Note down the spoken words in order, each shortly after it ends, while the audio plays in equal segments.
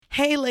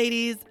Hey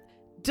ladies,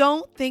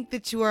 don't think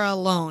that you are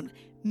alone.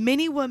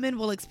 Many women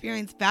will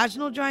experience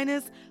vaginal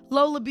dryness,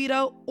 low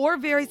libido, or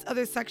various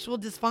other sexual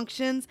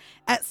dysfunctions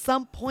at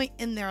some point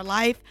in their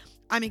life.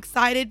 I'm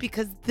excited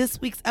because this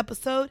week's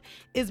episode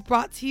is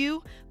brought to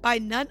you by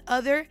none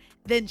other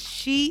than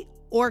She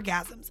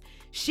Orgasms.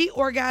 She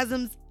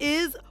Orgasms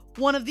is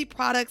one of the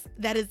products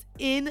that is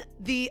in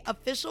the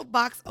official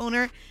box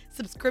owner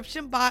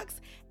subscription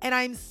box, and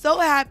I'm so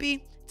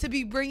happy to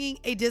be bringing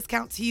a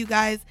discount to you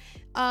guys.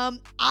 I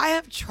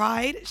have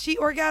tried She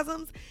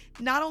Orgasms.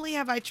 Not only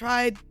have I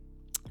tried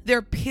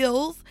their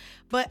pills,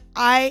 but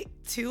I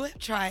too have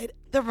tried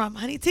the rum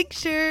honey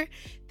tincture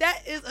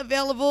that is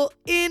available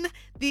in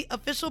the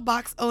official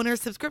box owner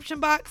subscription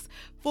box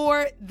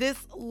for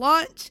this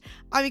launch.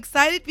 I'm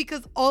excited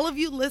because all of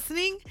you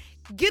listening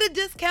get a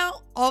discount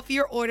off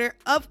your order,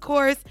 of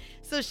course.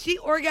 So She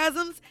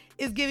Orgasms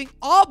is giving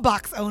all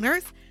box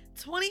owners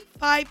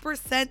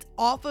 25%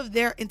 off of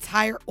their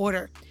entire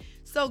order.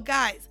 So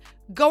guys,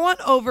 go on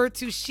over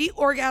to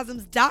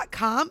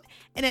sheorgasms.com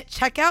and at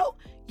checkout,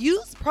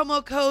 use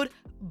promo code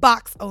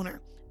BOXOWNER.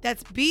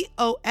 That's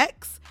BOXOWNER.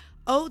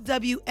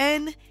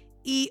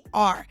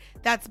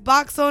 That's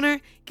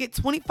BOXOWNER. Get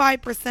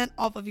 25%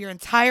 off of your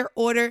entire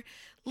order.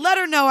 Let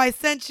her know I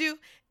sent you.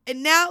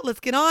 And now let's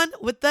get on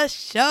with the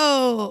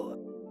show.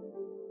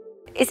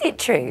 Is it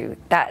true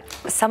that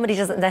somebody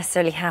doesn't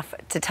necessarily have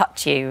to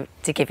touch you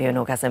to give you an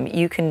orgasm?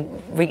 You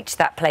can reach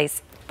that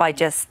place by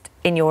just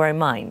in your own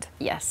mind?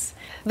 Yes.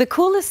 The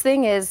coolest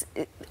thing is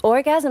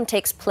orgasm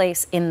takes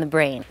place in the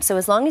brain. So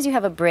as long as you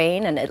have a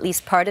brain and at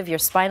least part of your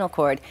spinal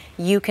cord,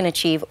 you can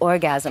achieve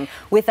orgasm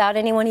without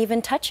anyone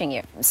even touching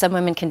you. Some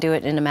women can do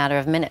it in a matter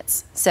of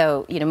minutes.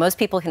 So, most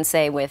people can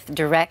say with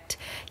direct,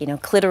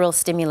 clitoral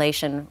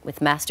stimulation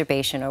with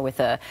masturbation or with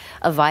a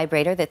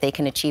vibrator that they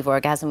can achieve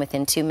orgasm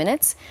within 2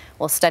 minutes.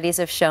 Well, studies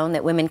have shown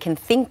that women can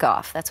think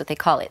off. That's what they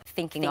call it,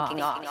 thinking off.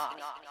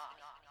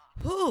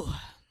 Whew,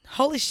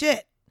 holy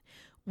shit.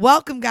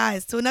 Welcome,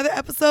 guys, to another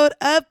episode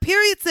of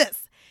Period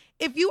Sis.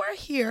 If you are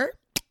here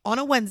on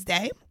a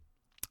Wednesday,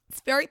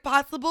 it's very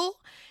possible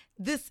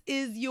this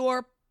is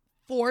your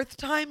fourth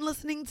time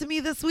listening to me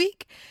this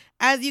week.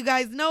 As you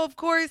guys know, of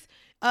course,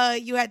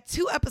 you had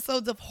 2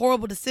 episodes of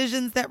Horrible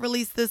Decisions that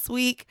released this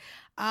week.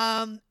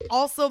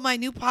 Also, my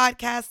new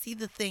podcast, See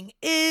the Thing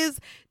Is,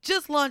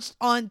 just launched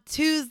on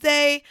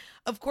Tuesday.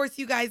 Of course,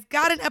 you guys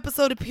got an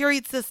episode of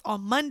Period Sis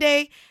on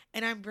Monday,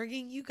 and I'm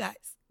bringing you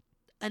guys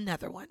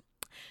another one.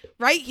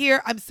 Right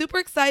here, I'm super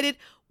excited.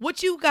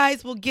 What you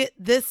guys will get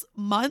this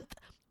month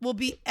will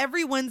be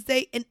every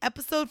Wednesday an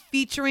episode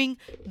featuring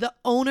the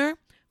owner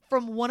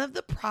from one of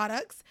the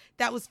products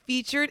that was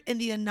featured in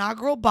the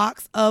inaugural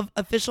box of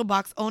Official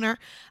Box Owner.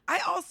 I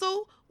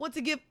also want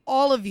to give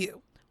all of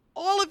you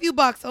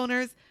box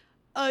owners,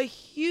 a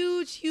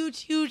huge,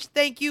 huge, huge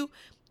thank you.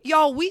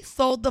 Y'all, we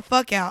sold the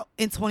fuck out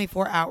in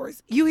 24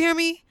 hours. You hear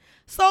me?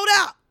 Sold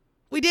out.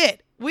 We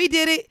did. We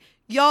did it.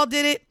 Y'all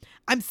did it.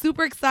 I'm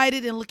super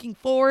excited and looking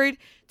forward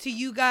to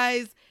you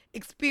guys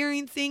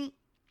experiencing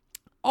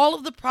all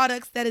of the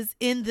products that is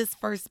in this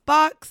first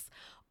box.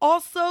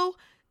 Also,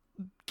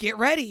 get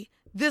ready.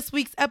 This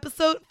week's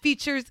episode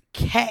features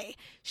Kay.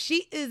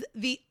 She is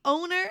the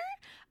owner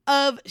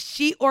of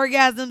She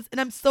Orgasms, and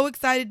I'm so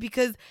excited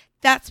because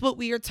that's what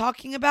we are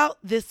talking about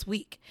this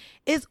week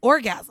is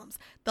orgasms,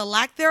 the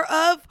lack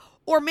thereof,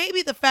 or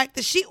maybe the fact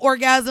that she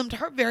orgasmed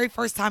her very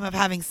first time of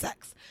having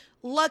sex.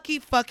 Lucky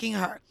fucking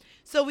her.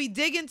 So we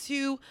dig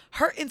into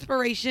her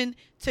inspiration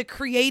to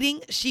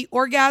creating She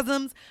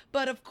Orgasms.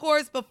 But of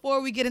course,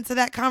 before we get into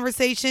that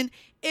conversation,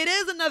 it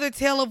is another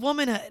tale of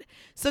womanhood.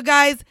 So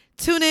guys,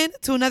 tune in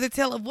to another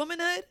tale of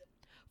womanhood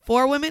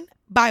for women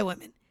by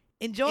women.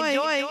 Enjoy.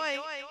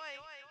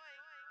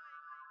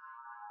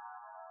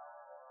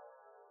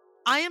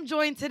 I am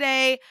joined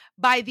today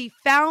by the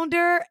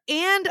founder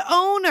and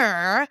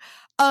owner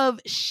of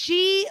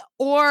She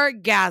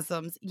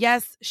Orgasms.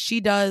 Yes, she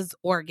does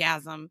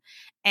orgasm.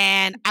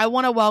 And I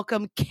want to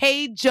welcome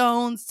Kay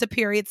Jones to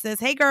Period Sis.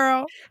 Hey,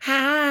 girl.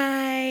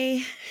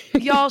 Hi.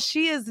 Y'all,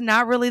 she is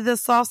not really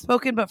this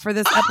soft-spoken, but for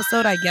this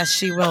episode, I guess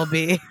she will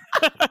be.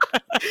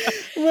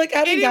 Look,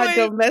 I done got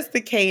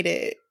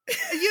domesticated.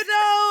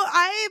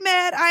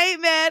 I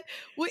ain't mad.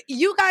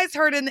 You guys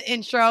heard in the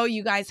intro.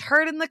 You guys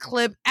heard in the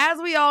clip. As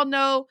we all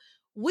know,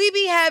 we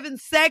be having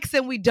sex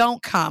and we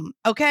don't come,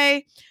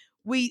 okay?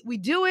 We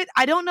do it.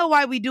 I don't know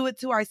why we do it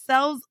to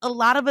ourselves. A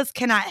lot of us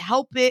cannot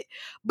help it.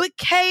 But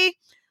Kay,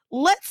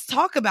 let's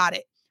talk about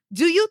it.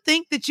 Do you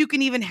think that you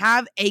can even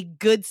have a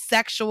good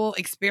sexual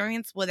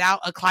experience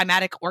without a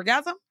climatic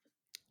orgasm?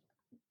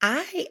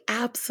 I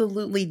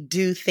absolutely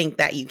do think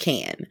that you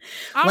can.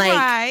 All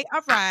right.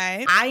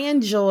 I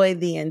enjoy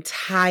the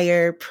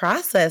entire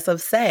process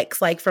of sex,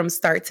 from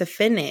start to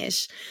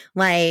finish.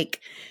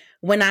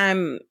 When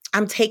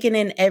I'm taking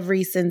in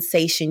every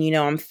sensation,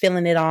 I'm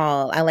feeling it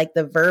all. I like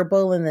the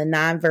verbal and the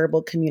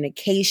nonverbal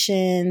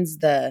communications,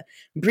 the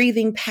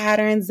breathing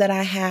patterns that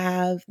I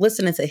have,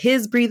 listening to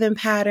his breathing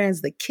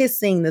patterns, the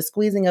kissing, the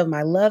squeezing of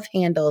my love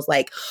handles,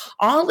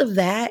 all of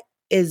that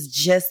is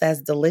just as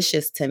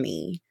delicious to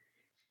me.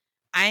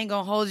 I ain't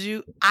gonna hold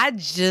you. I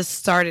just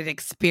started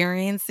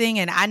experiencing,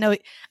 and I know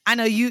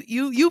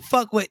you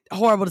fuck with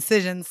horrible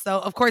decisions. So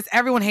of course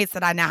everyone hates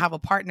that I now have a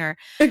partner.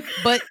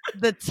 But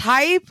the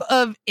type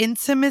of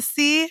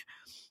intimacy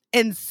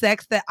and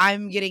sex that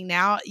I'm getting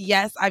now,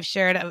 yes, I've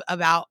shared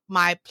about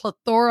my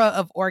plethora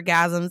of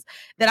orgasms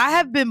that I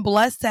have been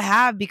blessed to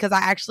have because I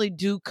actually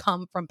do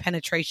come from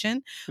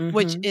penetration,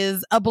 which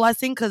is a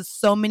blessing because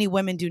so many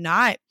women do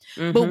not.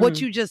 But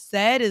what you just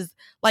said is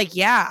like,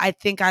 yeah, I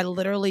think I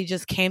literally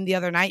just came the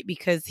other night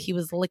because he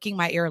was licking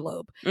my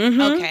earlobe.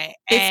 Okay.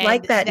 It's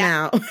like that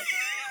now.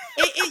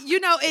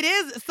 It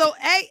is. So,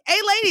 hey,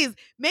 ladies,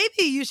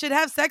 maybe you should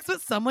have sex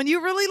with someone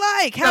you really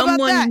like. How Someone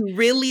about that? you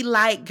really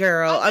like,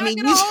 girl. I'm not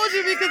gonna hold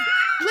you because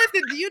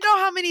listen, do you know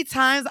how many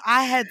times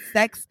I had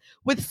sex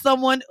with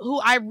someone who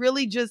I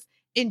really just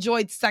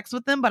enjoyed sex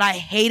with them, but I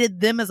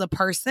hated them as a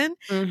person?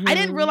 I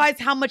didn't realize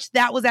how much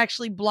that was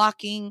actually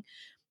blocking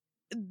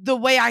the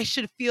way I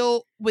should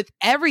feel with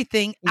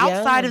everything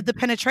outside of the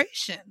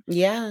penetration.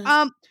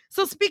 Yeah.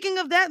 So speaking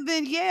of that,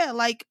 then yeah,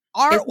 like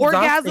are It's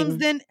exhausting. orgasms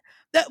then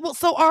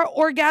so are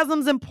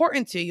orgasms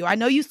important to you? I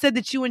know you said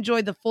that you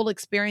enjoy the full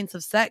experience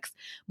of sex,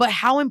 but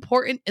how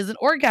important is an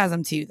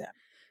orgasm to you then?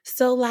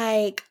 So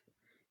like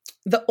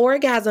the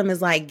orgasm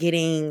is like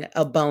getting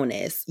a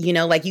bonus,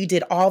 like you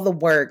did all the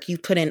work, you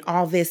put in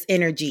all this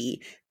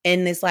energy,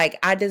 and it's like,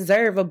 I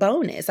deserve a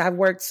bonus. I've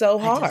worked so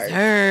hard.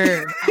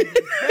 I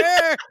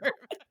deserve.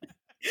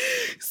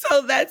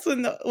 So that's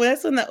when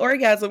the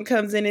orgasm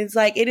comes in. It's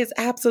like, it is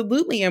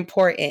absolutely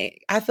important.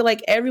 I feel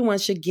like everyone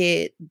should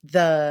get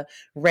the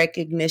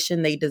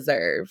recognition they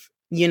deserve,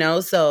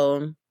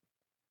 So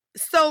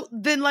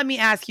then let me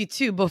ask you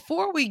too,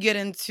 before we get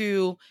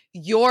into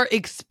your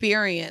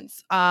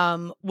experience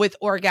with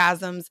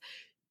orgasms,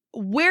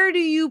 where do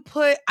you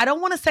put, I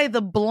don't want to say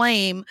the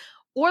blame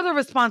or the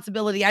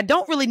responsibility. I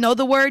don't really know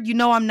the word.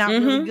 I'm not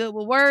really good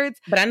with words.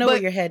 But I know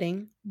where you're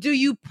heading. Do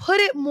you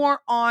put it more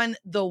on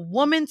the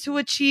woman to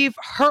achieve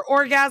her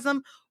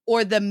orgasm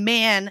or the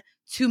man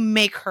to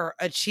make her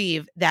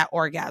achieve that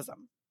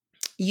orgasm?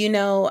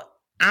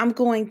 I'm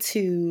going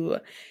to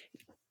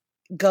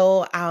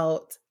go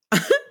out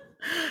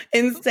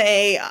and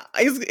say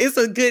it's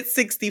a good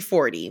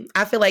 60-40.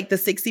 I feel like the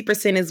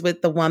 60% is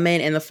with the woman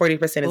and the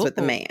 40% is with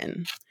the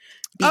man.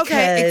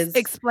 Because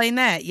explain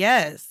that.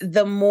 Yes.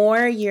 The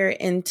more you're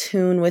in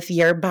tune with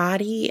your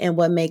body and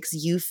what makes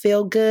you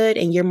feel good,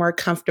 and you're more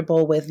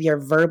comfortable with your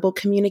verbal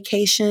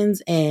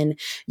communications, and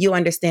you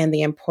understand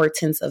the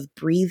importance of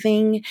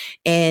breathing,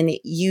 and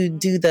you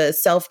do the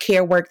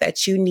self-care work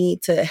that you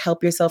need to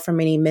help yourself from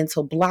any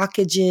mental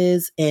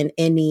blockages and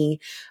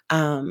any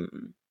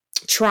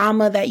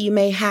trauma that you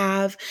may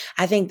have,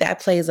 I think that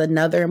plays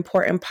another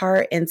important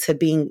part into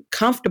being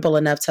comfortable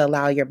enough to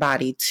allow your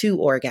body to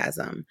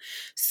orgasm.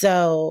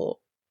 So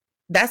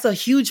that's a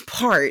huge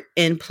part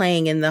in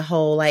playing in the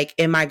whole, like,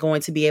 am I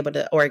going to be able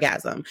to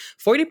orgasm?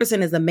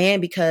 40% is a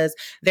man because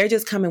they're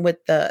just coming with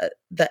the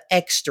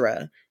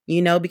extra,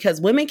 because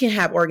women can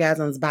have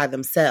orgasms by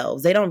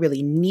themselves. They don't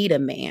really need a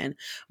man.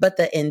 But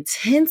the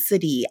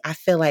intensity, I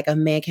feel like a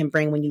man can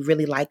bring when you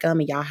really like them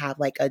and y'all have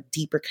like a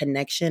deeper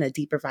connection, a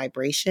deeper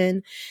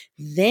vibration,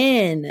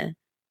 then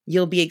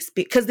you'll be,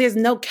 because there's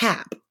no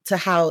cap to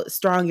how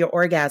strong your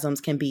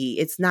orgasms can be.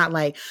 It's not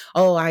like,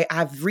 oh,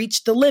 I've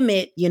reached the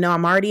limit,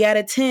 I'm already at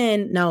a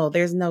 10. No,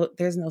 there's no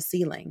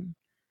ceiling.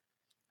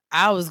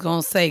 I was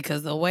gonna say,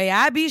 because the way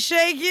I be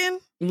shaking,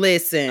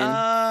 listen,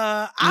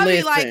 I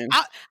be like,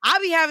 I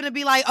be having to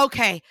be like,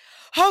 okay,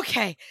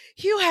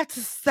 you have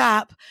to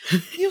stop.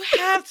 You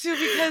have to,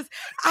 because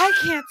I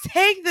can't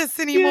take this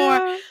anymore.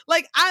 Yeah.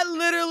 Like, I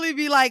literally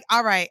be like,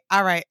 all right.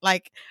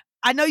 Like,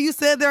 I know you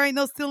said there ain't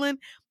no ceiling,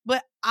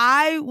 but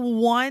I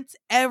want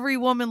every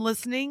woman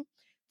listening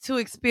to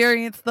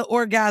experience the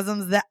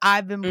orgasms that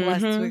I've been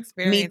blessed to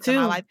experience in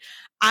my life.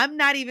 I'm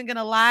not even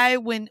gonna lie.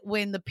 When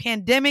the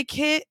pandemic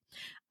hit,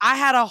 I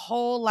had a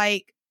whole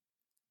like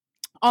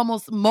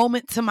almost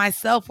moment to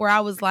myself where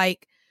I was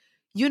like,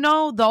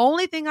 the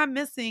only thing I'm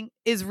missing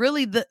is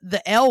really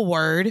the L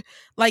word,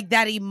 like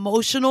that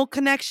emotional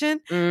connection.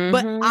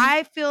 But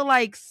I feel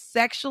like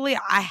sexually,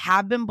 I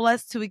have been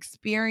blessed to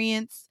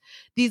experience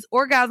these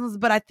orgasms,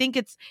 but I think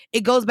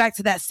it goes back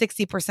to that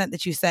 60%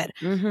 that you said.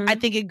 I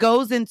think it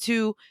goes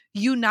into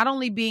you not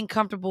only being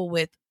comfortable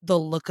with the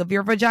look of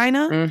your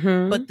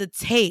vagina, but the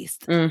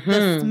taste,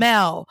 the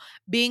smell,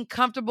 being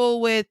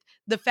comfortable with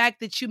the fact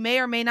that you may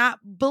or may not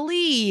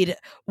bleed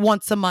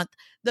once a month,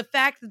 the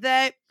fact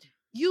that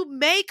you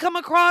may come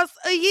across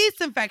a yeast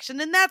infection,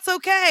 and that's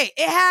okay.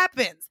 It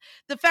happens.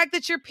 The fact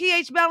that your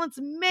pH balance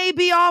may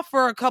be off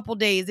for a couple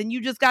days and you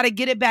just got to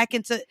get it back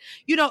into,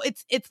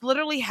 it's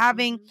literally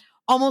having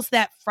almost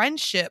that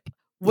friendship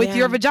with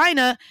your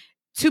vagina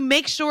to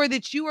make sure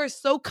that you are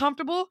so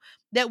comfortable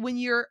that when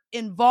you're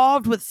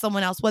involved with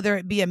someone else, whether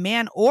it be a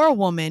man or a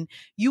woman,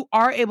 you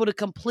are able to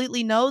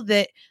completely know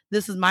that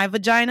this is my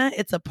vagina.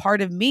 It's a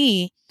part of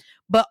me,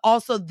 but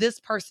also this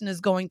person is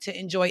going to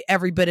enjoy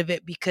every bit of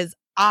it because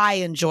I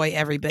enjoy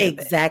every bit of it.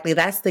 Exactly.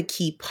 That's the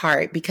key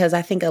part, because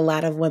I think a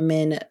lot of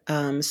women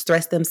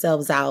stress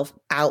themselves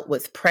out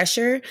with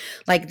pressure.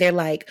 Like they're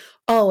like,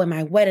 oh, am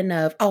I wet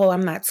enough? Oh,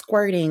 I'm not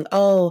squirting.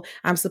 Oh,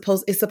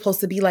 it's supposed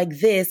to be like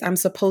this. I'm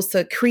supposed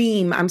to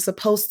cream. It's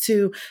supposed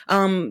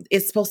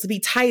to be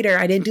tighter.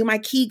 I didn't do my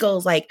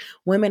Kegels. Like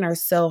women are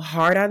so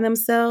hard on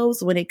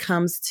themselves when it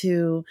comes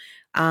to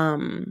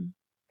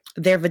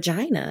their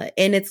vagina.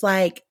 And it's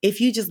like, if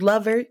you just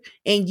love her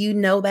and you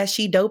know that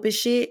she dope as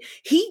shit,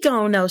 he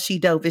gonna know she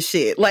dope as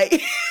shit. Like,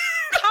 come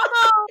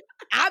on.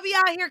 I be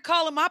out here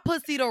calling my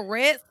pussy the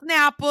red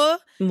snapper.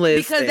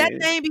 Because that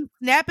thing be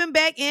snapping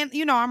back in.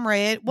 You know, I'm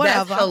red.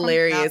 Whatever. That's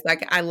hilarious.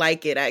 Like, I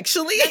like it,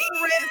 actually. That's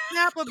a red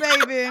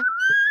snapper, baby.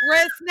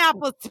 Red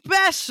snapper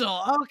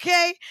special.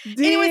 Okay.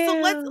 Damn.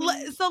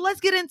 Anyway, so let's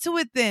get into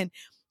it then.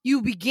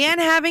 You began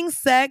having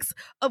sex.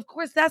 Of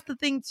course, that's the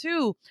thing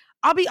too.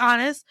 I'll be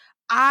honest.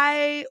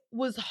 I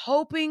was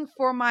hoping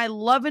for my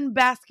love and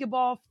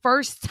basketball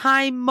first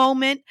time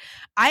moment.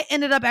 I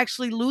ended up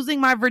actually losing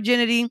my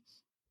virginity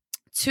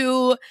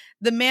to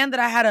the man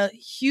that I had a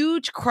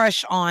huge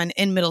crush on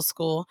in middle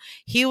school.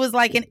 He was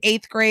like in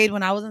 8th grade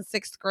when I was in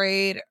 6th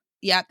grade.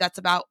 Yeah, that's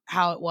about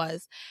how it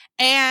was.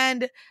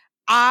 And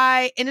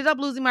I ended up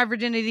losing my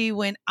virginity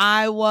when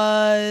I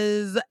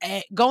was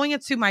going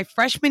into my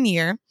freshman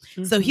year.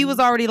 Mm-hmm. So he was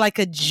already like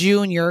a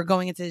junior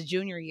going into his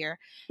junior year.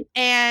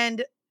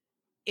 And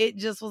it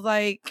just was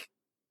like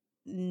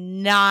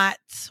not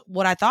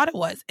what I thought it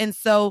was. And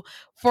so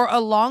for a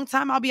long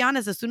time, I'll be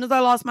honest, as soon as I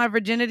lost my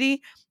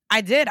virginity,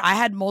 I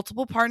had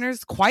multiple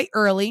partners quite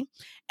early,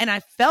 and I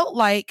felt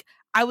like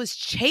I was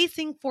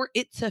chasing for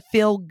it to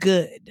feel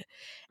good.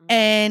 Mm-hmm.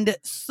 And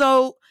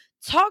so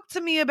talk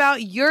to me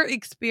about your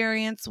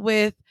experience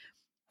with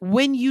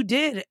when you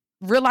did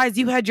realize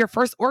you had your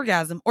first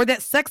orgasm, or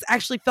that sex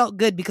actually felt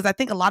good, because I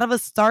think a lot of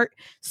us start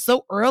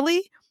so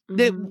early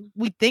that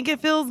we think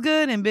it feels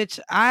good, and bitch,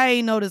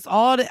 I noticed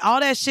all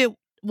that shit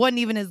wasn't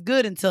even as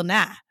good until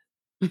now,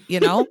 you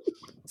know?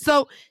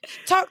 So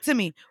talk to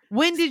me.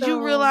 When did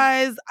you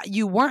realize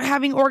you weren't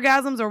having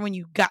orgasms, or when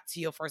you got to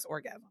your first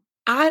orgasm?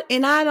 I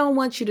don't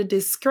want you to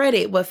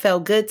discredit what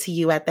felt good to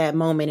you at that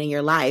moment in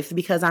your life,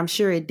 because I'm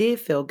sure it did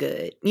feel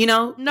good. You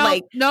know? No,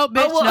 bitch,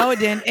 no, it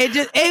didn't. It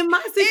just in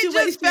my situation,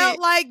 it just felt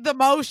like the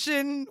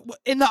motion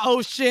in the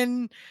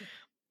ocean.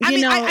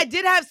 I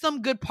did have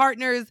some good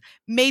partners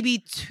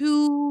maybe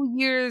 2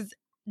 years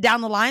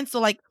down the line. So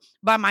like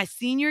by my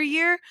senior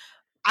year,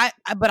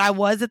 but I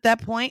was at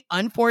that point,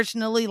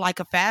 unfortunately, like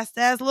a fast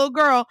ass little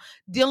girl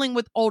dealing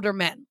with older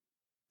men.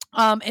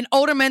 And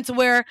older men to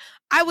where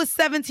I was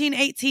 17,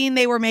 18,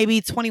 they were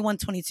maybe 21,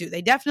 22.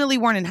 They definitely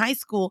weren't in high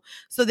school.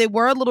 So they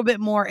were a little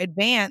bit more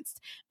advanced.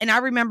 And I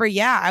remember,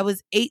 I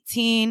was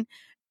 18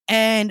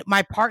 and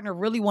my partner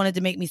really wanted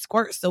to make me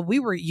squirt. So we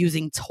were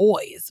using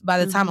toys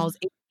by the time I was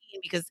 18.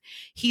 Because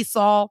he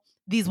saw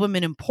these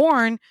women in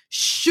porn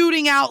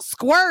shooting out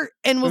squirt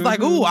and was like,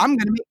 ooh, I'm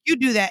going to make you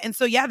do that. And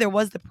so, there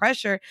was the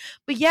pressure.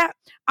 But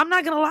I'm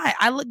not going to lie.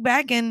 I look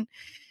back and...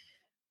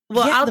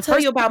 Well, I'll tell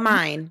you about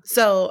mine.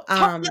 So,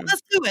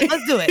 let's do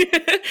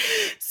it.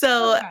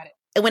 So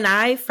when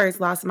I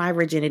first lost my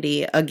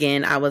virginity,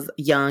 again, I was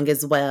young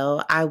as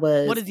well.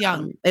 What is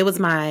young? It was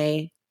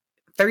my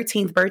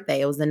 13th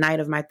birthday. It was the night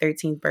of my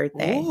 13th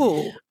birthday.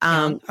 Ooh,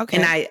 okay.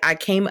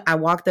 And I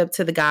walked up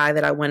to the guy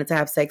that I wanted to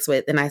have sex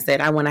with, and I said,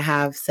 I want to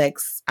have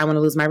sex. I want to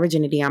lose my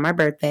virginity on my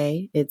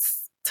birthday.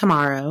 It's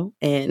tomorrow.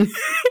 And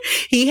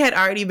he had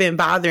already been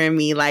bothering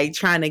me, like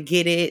trying to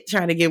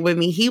get with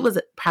me. He was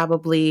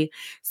probably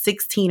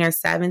 16 or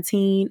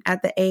 17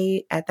 at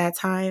that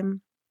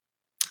time.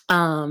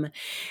 And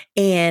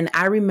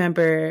I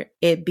remember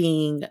it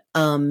being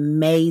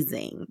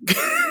amazing.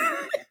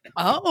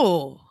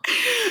 Oh,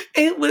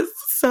 it was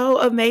so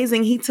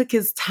amazing. He took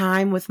his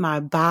time with my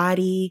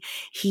body.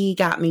 He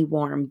got me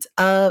warmed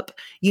up,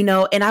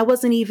 and I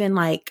wasn't even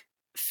like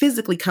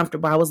physically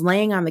comfortable. I was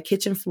laying on the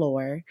kitchen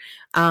floor.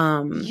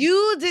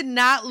 You did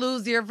not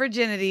lose your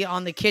virginity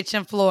on the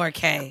kitchen floor,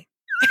 Kay.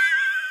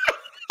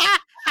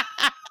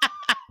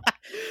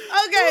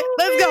 Okay,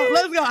 let's go.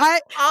 I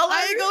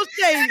ain't gonna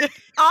say it.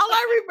 All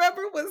I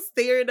remember was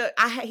staring at.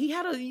 He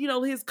had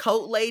his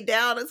coat laid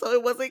down, and so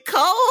it wasn't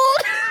cold.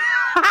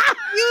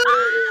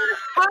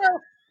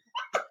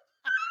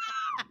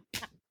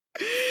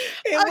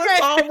 It was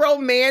all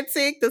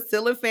romantic. The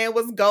ceiling fan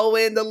was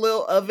going. The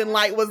little oven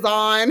light was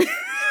on.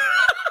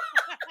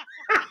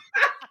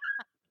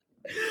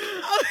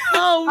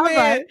 Oh man!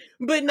 Right.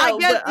 But no, I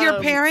guess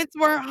your parents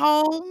weren't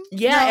home.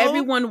 Yeah,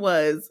 everyone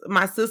was.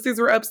 My sisters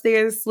were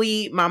upstairs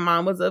asleep. My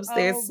mom was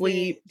upstairs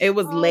asleep. Bitch. It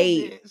was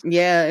late. Bitch.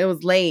 Yeah, it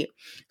was late.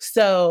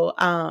 So,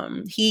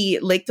 he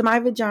licked my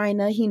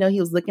vagina. He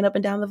was looking up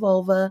and down the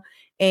vulva,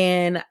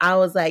 and I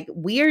was like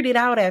weirded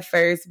out at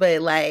first,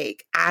 but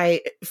like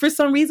for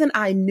some reason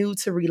I knew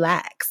to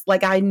relax.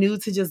 Like I knew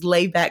to just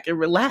lay back and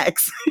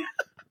relax.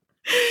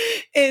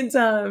 And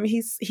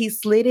he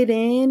slid it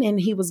in and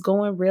he was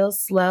going real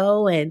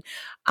slow. And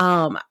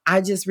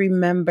I just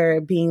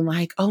remember being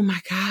like, oh my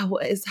God,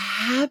 what is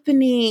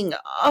happening?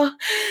 Oh,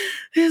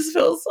 this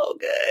feels so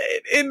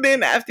good. And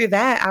then after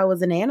that, I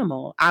was an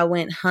animal. I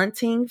went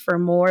hunting for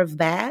more of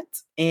that.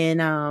 And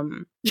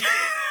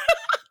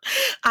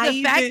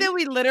The fact that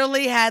we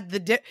literally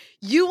had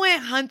you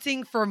went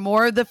hunting for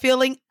more of the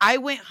feeling. I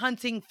went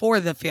hunting for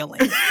the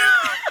feeling.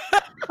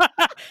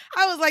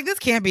 I was like, this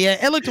can't be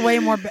it. It looked way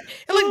more.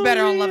 It looked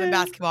better on Love and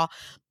Basketball.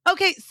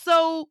 Okay,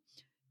 so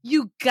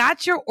you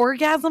got your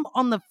orgasm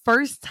on the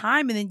first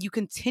time, and then you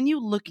continue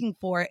looking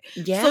for it.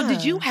 Yeah. So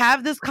did you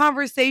have this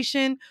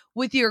conversation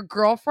with your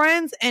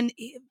girlfriends and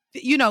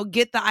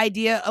get the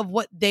idea of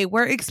what they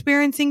were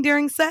experiencing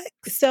during sex?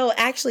 So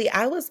actually,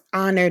 I was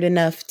honored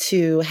enough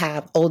to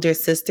have older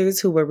sisters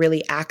who were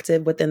really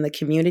active within the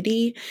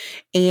community.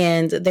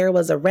 And there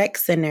was a rec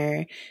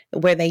center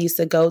where they used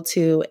to go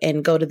to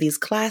these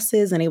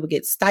classes, and they would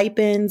get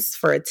stipends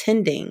for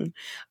attending.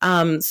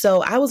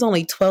 So I was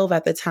only 12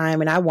 at the time,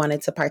 and I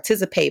wanted to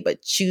participate, but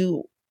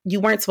you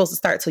weren't supposed to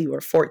start till you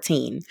were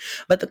 14.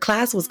 But the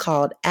class was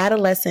called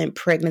Adolescent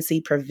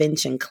Pregnancy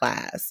Prevention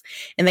Class.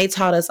 And they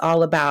taught us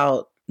all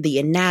about the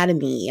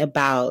anatomy,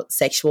 about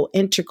sexual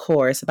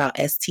intercourse, about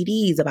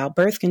STDs, about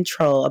birth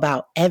control,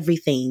 about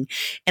everything.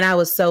 And I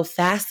was so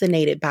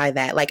fascinated by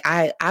that. Like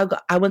I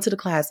went to the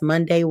class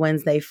Monday,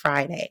 Wednesday,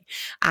 Friday.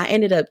 I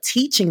ended up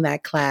teaching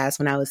that class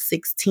when I was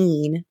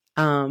 16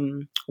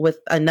 with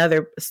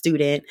another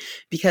student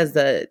because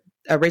the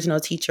original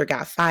teacher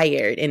got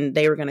fired and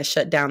they were going to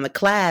shut down the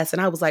class.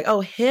 And I was like,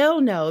 oh, hell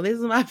no, this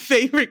is my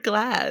favorite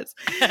class.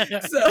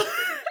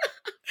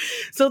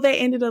 So they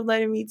ended up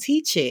letting me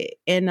teach it.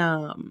 And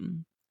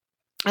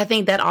I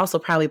think that also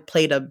probably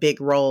played a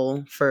big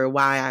role for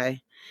why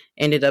I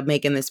ended up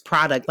making this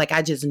product. Like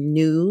I just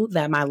knew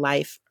that my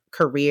life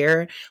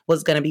career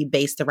was going to be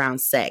based around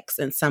sex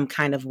in some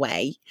kind of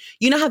way.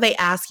 You know how they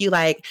ask you,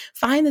 like,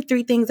 find the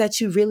 3 things that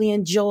you really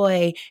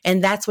enjoy,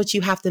 and that's what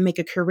you have to make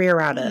a career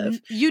out of.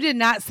 You did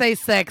not say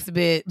sex,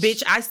 bitch.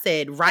 Bitch, I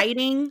said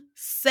writing,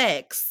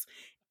 sex,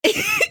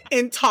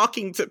 and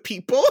talking to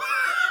people.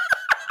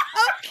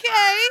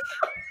 Okay.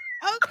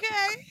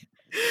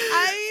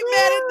 I ain't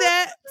mad at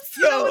that.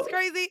 You know what's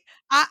crazy?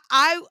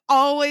 I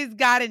always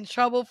got in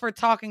trouble for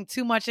talking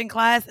too much in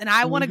class, and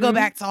I want to go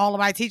back to all of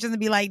my teachers and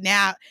be like,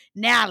 now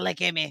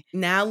look at me.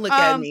 Now look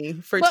at me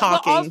for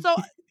talking. But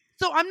also,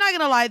 so I'm not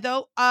gonna lie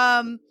though.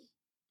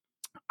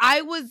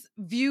 I was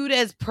viewed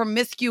as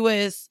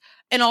promiscuous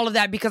and all of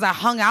that because I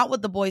hung out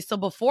with the boys. So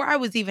before I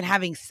was even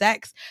having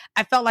sex,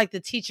 I felt like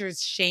the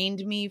teachers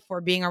shamed me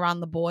for being around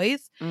the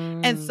boys.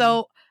 And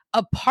so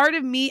a part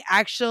of me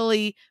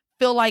actually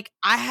feel like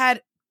I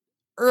had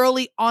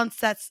early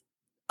onsets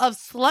of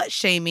slut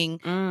shaming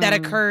that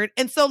occurred.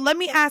 And so let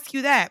me ask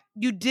you that.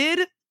 You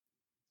did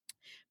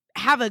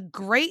have a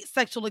great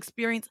sexual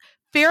experience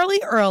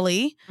fairly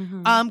early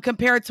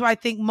compared to, I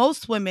think,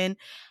 most women.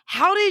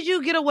 How did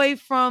you get away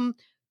from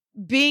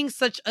being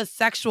such a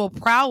sexual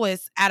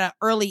prowess at an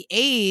early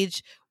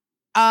age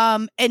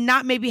and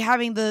not maybe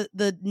having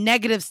the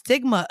negative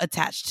stigma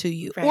attached to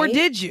you? Right? Or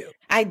did you?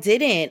 I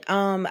didn't.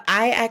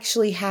 I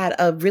actually had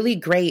a really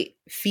great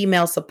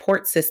female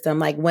support system,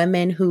 like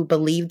women who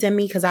believed in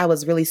me because I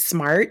was really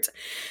smart,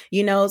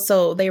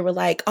 so they were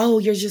like, oh,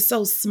 you're just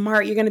so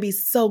smart. You're going to be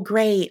so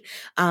great.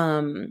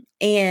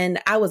 And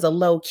I was a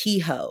low key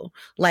hoe.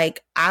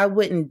 Like I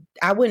wouldn't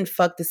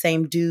fuck the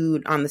same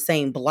dude on the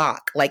same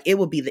block. Like it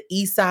would be the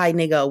east side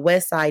nigga, a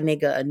west side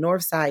nigga, a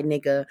north side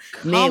nigga,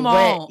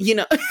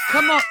 Midwest,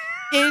 Come on.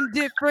 In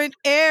different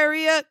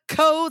area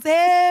codes.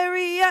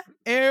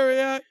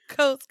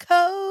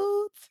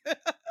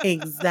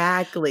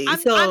 Exactly. I'm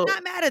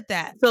not mad at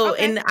that. So,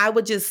 okay. And I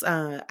would just,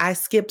 I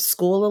skipped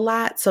school a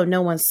lot. So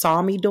no one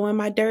saw me doing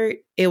my dirt.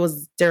 It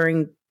was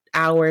during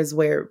hours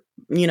where,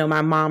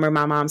 my mom or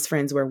my mom's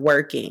friends were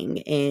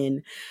working.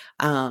 And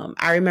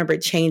I remember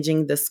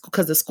changing the school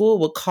because the school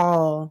would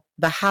call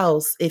the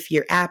house if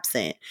you're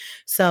absent.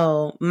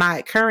 So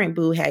my current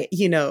boo had,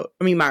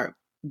 my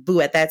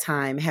boo at that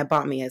time had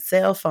bought me a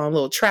cell phone,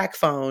 little track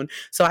phone.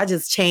 So I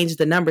just changed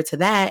the number to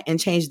that and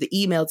changed the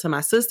email to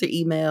my sister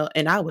email,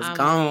 and I was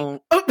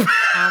gone. I'm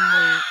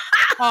weak.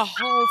 A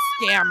whole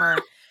scammer.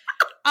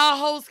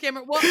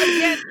 Well,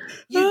 again,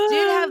 you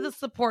did have the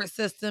support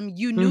system.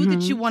 You knew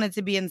that you wanted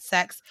to be in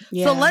sex.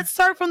 Yeah. So let's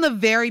start from the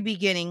very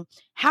beginning.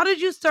 How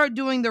did you start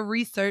doing the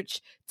research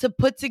to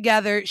put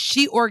together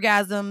She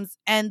Orgasms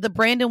and the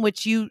brand in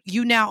which you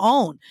now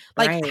own?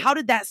 Like, How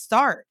did that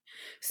start?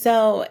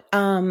 So,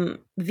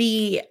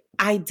 the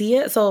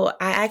idea, I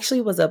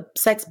actually was a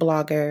sex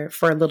blogger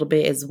for a little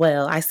bit as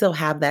well. I still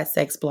have that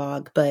sex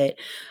blog, but,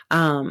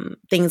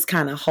 things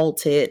kind of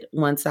halted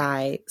once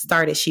I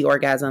started She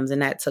Orgasms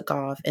and that took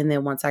off. And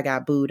then once I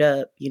got booed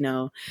up,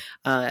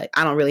 I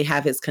don't really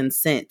have his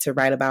consent to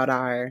write about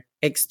our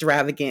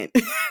extravagant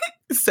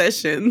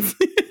sessions.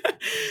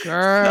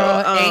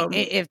 Girl,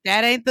 if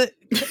that ain't the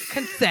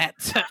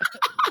consent.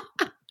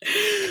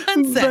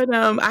 consent.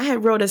 But I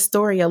had wrote a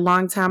story a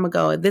long time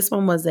ago. This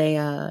one was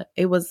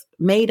it was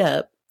made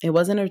up. It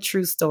wasn't a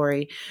true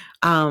story.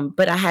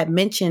 But I had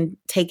mentioned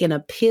taking a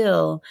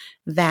pill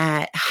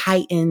that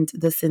heightened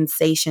the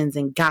sensations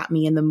and got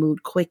me in the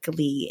mood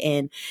quickly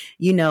and,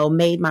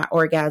 made my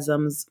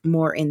orgasms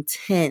more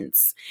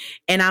intense.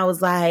 And I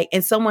was like,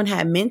 and someone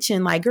had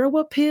mentioned like, girl,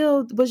 what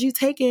pill was you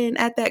taking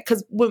at that?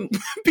 Cause when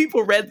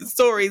people read the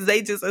stories,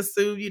 they just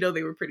assumed,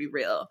 they were pretty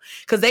real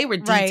because they were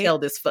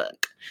detailed as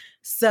fuck.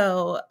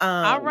 So,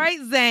 all right,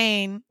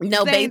 Zane.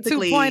 No, Zane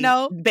basically,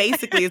 2.0.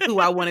 basically is who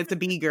I wanted to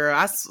be, girl.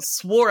 I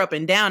swore up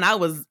and down I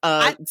was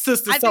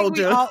Sister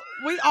Soldier.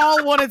 We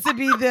all wanted to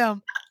be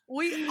them.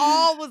 We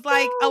all was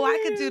like,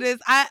 I could do this.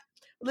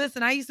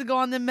 Listen, I used to go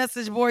on the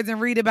message boards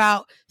and read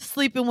about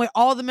sleeping with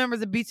all the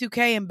members of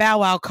B2K and Bow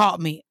Wow caught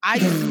me. I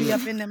used to be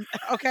up in them.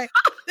 Okay.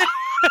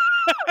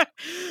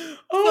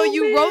 So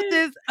you wrote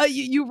this,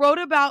 you wrote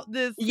about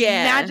this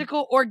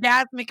magical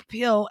orgasmic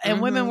pill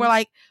and women were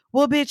like,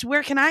 well, bitch,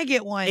 where can I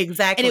get one?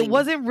 Exactly. And it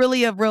wasn't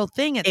really a real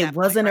thing at that point. It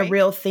wasn't a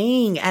real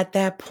thing at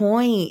that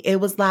point. It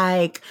was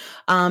like,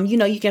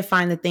 you can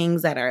find the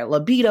things that are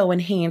libido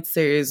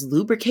enhancers,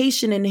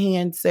 lubrication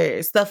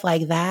enhancers, stuff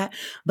like that,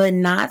 but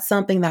not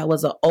something that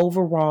was an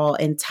overall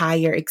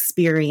entire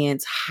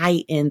experience,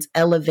 heightened,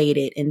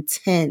 elevated,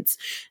 intense,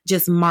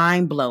 just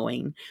mind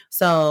blowing.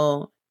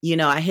 So,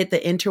 I hit the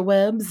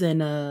interwebs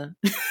and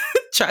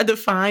tried to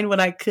find what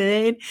I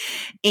could.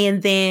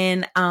 And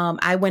then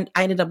I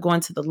ended up going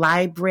to the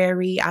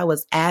library. I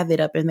was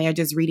avid up in there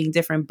just reading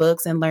different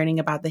books and learning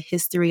about the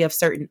history of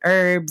certain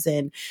herbs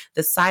and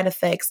the side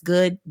effects,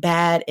 good,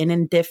 bad, and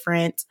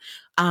indifferent.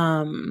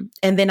 And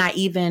then I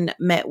even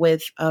met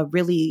with a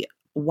really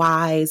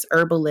wise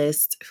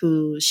herbalist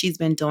who she's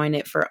been doing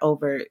it for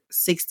over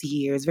 60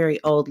 years,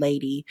 very old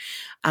lady.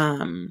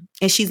 And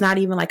she's not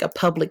even like a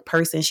public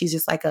person. She's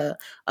just like a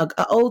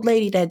old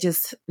lady that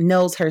just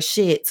knows her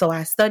shit. So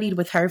I studied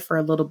with her for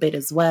a little bit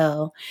as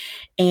well.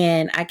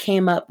 And I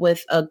came up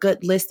with a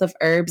good list of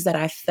herbs that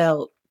I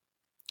felt,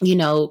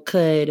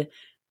 could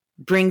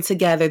bring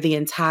together the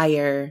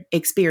entire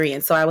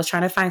experience. So I was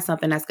trying to find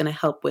something that's going to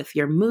help with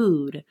your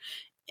mood,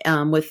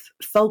 with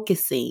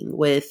focusing,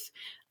 with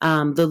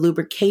the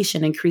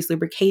lubrication, increased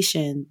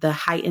lubrication, the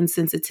heightened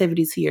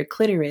sensitivity to your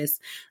clitoris,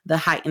 the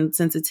heightened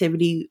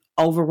sensitivity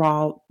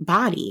overall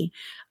body.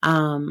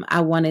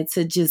 I wanted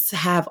to just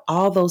have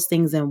all those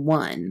things in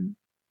one.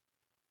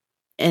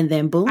 And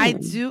then boom. I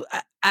do.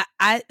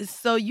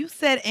 So you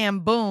said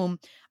and boom.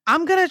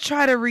 I'm going to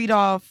try to read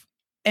off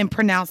and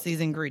pronounce these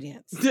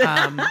ingredients.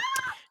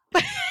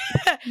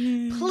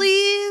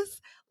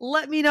 Please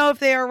let me know if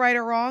they are right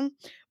or wrong.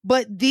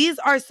 But these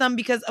are some,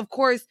 because of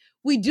course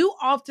we do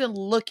often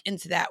look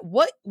into that.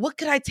 What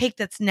could I take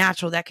that's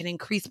natural that can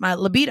increase my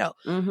libido?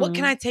 What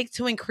can I take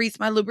to increase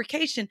my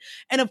lubrication?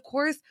 And of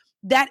course,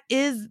 that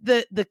is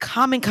the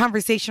common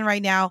conversation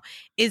right now,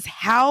 is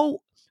how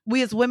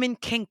we as women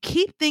can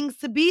keep things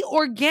to be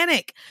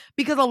organic,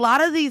 because a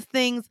lot of these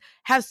things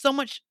have so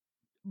much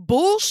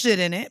bullshit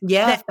in it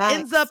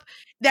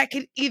that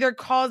could either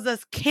cause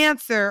us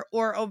cancer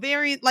or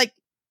ovarian, like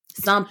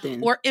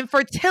something, or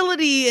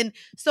infertility. And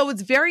so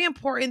it's very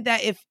important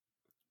that if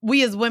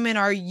we as women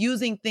are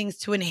using things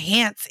to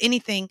enhance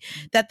anything,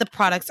 that the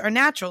products are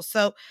natural.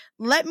 So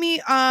let me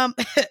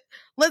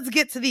let's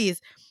get to these.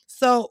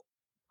 So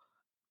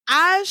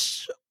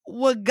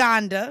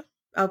ashwagandha.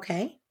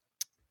 Okay.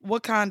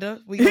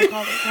 Wakanda. We gonna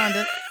call it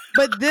Wakanda.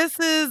 But this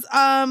is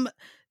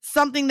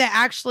something that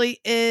actually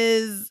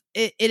is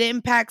it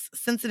impacts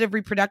sensitive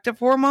reproductive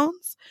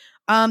hormones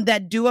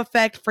that do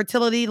affect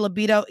fertility,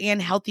 libido,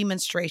 and healthy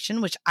menstruation,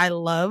 which I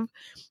love.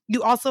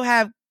 You also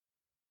have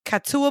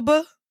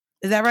catawba.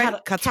 Is that right?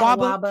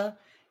 Catawba.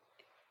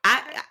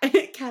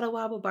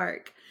 Catawba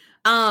bark.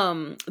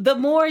 The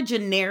more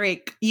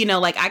generic,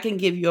 like I can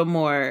give you a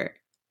more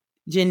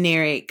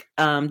generic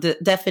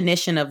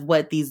definition of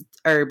what these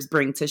herbs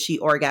bring to she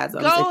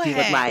orgasms. Go if you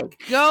ahead. would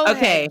like. Go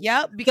okay. Ahead.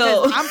 Yep.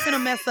 Because I'm gonna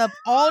mess up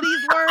all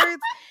these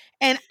words,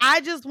 and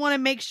I just want to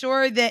make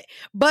sure that.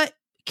 But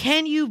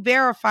can you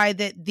verify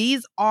that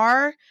these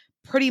are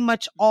pretty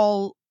much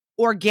all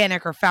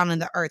organic or found in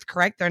the earth?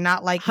 Correct? They're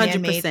not like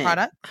man-made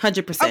product.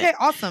 100%. Okay.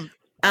 Awesome.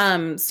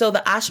 So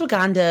the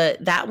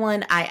ashwagandha, that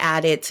one I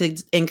added to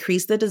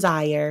increase the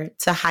desire,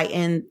 to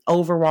heighten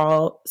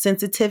overall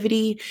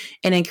sensitivity,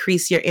 and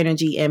increase your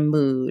energy and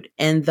mood.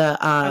 And the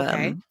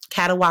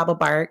catawba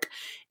bark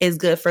is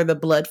good for the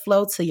blood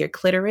flow to your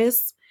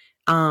clitoris,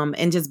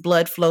 and just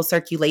blood flow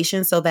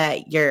circulation so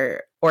that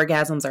your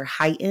orgasms are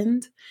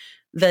heightened.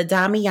 The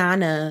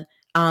damiana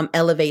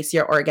elevates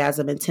your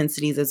orgasm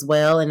intensities as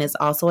well, and is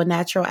also a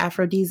natural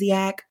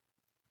aphrodisiac.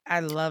 I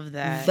love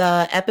that.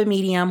 The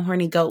epimedium,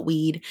 horny goat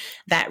weed,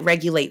 that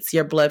regulates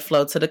your blood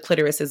flow to the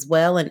clitoris as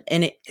well. And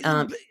it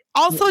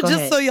also,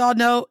 just so y'all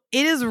know,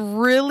 it is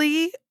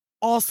really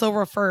also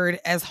referred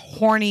as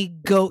horny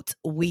goat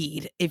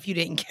weed, if you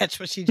didn't catch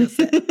what she just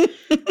said.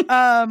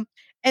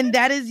 And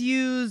that is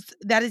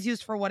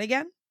used for what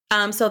again?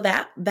 So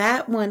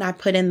that one I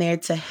put in there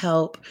to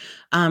help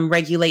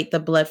regulate the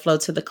blood flow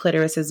to the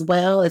clitoris as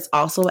well. It's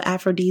also an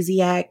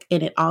aphrodisiac,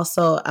 and it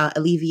also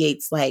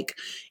alleviates like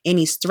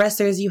any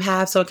stressors you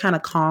have. So it kind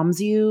of calms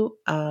you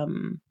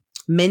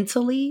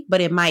mentally, but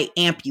it might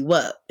amp you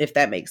up, if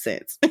that makes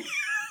sense.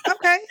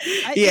 Okay.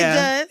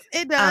 Yeah.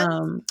 It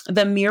does.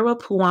 The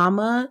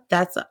Mirapuama,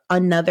 that's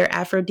another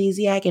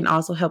aphrodisiac and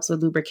also helps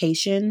with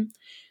lubrication.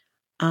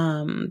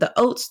 The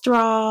oat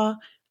straw,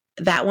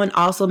 that one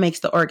also makes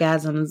the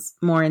orgasms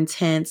more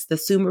intense. The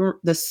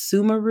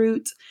suma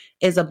root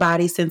is a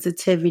body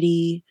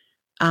sensitivity.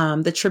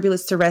 The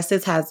Tribulus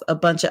terrestris has a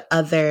bunch of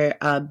other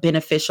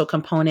beneficial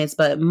components,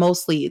 but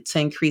mostly to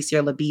increase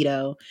your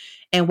libido.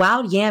 And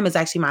wild yam is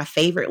actually my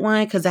favorite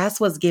one because that's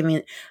what's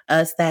giving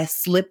us that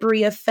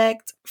slippery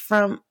effect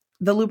from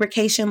the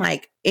lubrication.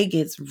 Like it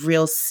gets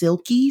real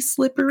silky,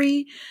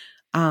 slippery,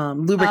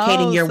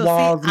 lubricating your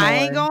walls more. I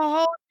ain't gonna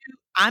hold you.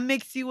 I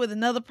mixed you with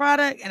another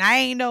product, and I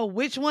ain't know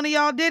which one of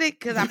y'all did it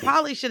because I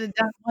probably should have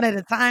done one at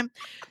a time.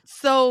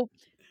 So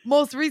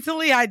most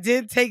recently, I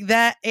did take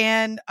that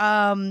and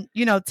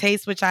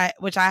taste, which I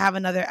have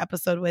another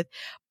episode with,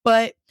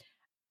 but.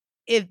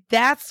 If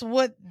that's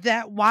what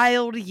that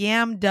wild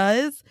yam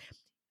does,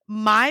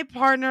 my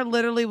partner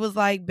literally was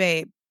like,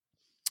 babe,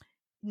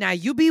 now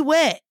you be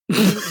wet.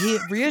 He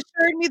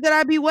reassured me that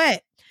I be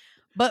wet.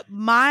 But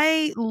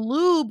my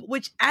lube,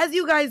 which as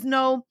you guys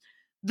know,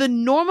 the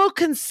normal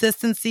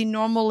consistency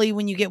normally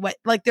when you get wet,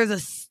 like there's a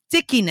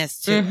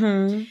stickiness to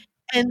it.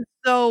 And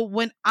so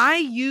when I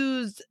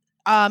used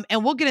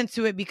and we'll get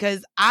into it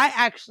because I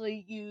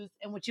actually used,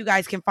 and what you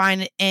guys can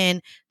find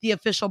in the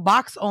official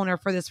box owner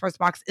for this first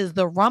box is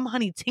the rum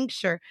honey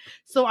tincture.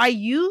 So I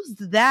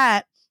used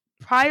that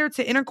prior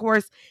to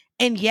intercourse.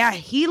 And yeah,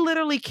 he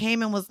literally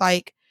came and was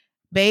like,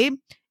 babe,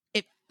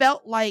 it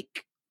felt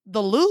like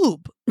the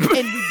lube. And we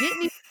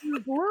didn't even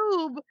use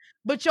lube,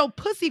 but your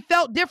pussy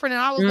felt different.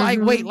 And I was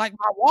like, wait, like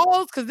my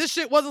walls? Because this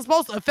shit wasn't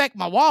supposed to affect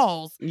my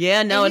walls.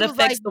 Yeah, no, it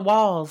affects the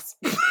walls.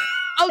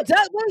 Oh,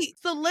 wait.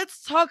 So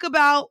let's talk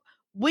about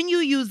when you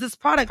use this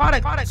product.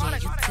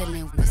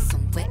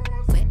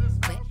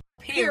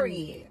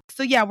 Period.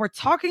 So yeah, we're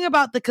talking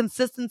about the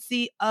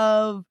consistency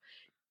of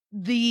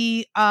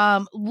the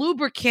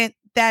lubricant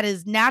that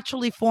is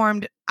naturally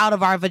formed out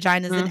of our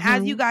vaginas. And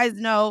as you guys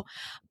know,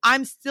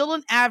 I'm still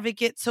an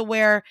advocate to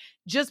where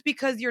just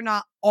because you're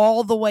not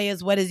all the way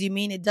as wet as you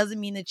mean, it doesn't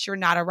mean that you're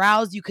not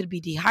aroused. You could be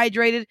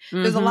dehydrated.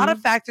 There's a lot of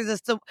factors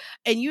as to,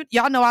 and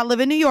y'all know I live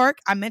in New York.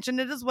 I mentioned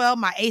it as well.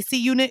 My AC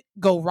unit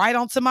go right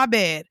onto my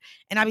bed.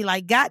 And I be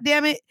like, God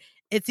damn it.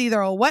 It's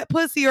either a wet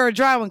pussy or a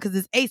dry one because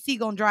this AC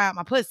gonna dry out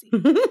my pussy.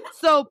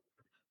 So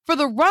for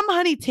the rum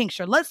honey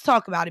tincture, let's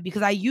talk about it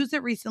because I used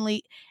it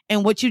recently.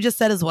 And what you just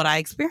said is what I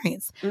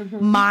experienced.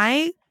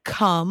 My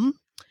cum,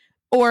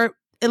 or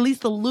at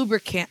least the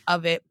lubricant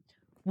of it,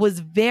 was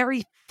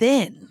very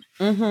thin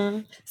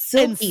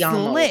Silky and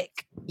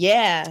slick.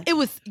 Yeah. It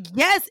was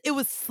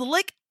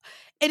slick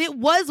and it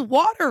was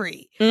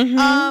watery.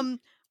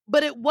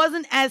 But it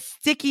wasn't as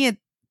sticky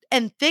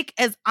and thick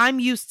as I'm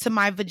used to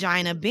my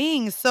vagina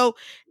being. So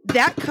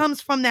that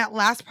comes from that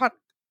last part,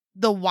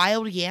 the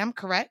wild yam,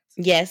 correct?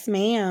 Yes,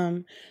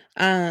 ma'am.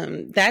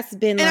 That's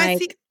been and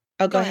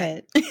go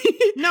ahead.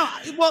 No,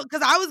 well,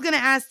 because I was going to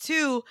ask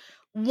too,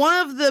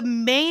 one of the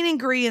main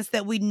ingredients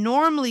that we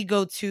normally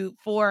go to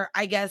for,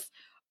 I guess,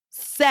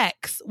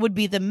 sex would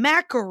be the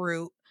maca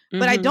root,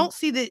 but I don't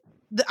see the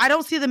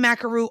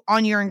maca root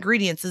on your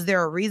ingredients. Is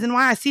there a reason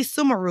why? I see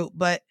suma root,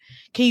 but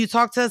can you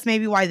talk to us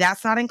maybe why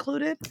that's not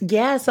included?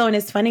 Yeah, so and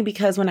it's funny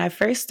because when I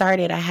first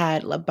started, I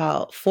had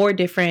about 4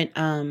 different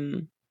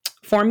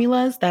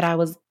formulas that I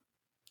was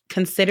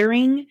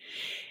considering.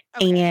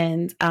 Okay.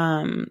 And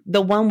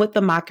the one with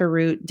the maca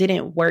root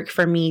didn't work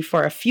for me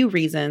for a few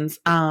reasons.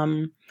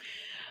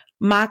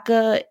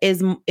 Maca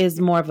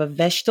is more of a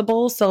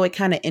vegetable, so it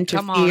kind of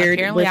interfered. Come on,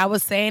 apparently I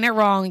was saying it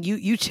wrong.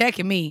 You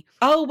checking me?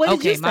 Oh, what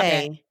did you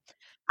say?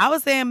 I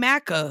was saying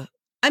maca.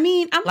 I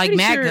mean, I'm like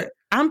pretty maca. Sure.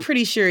 I'm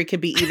pretty sure it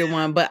could be either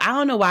one, but I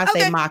don't know why I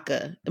say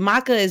maca.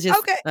 Maca is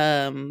just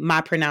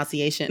my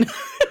pronunciation.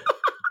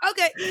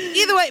 Okay.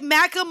 Either way,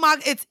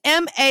 maca, it's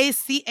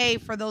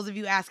MACA for those of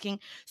you asking.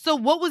 So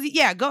what was it?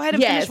 Yeah, go ahead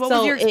and finish. What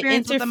was your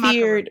experience with the maca? It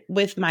interfered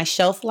with my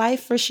shelf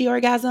life for She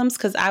Orgasms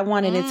because I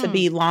wanted it to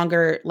be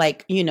longer,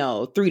 like, 3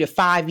 to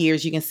 5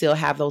 years. You can still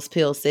have those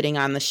pills sitting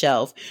on the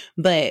shelf.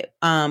 But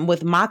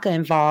with maca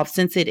involved,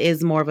 since it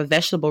is more of a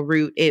vegetable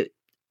root, it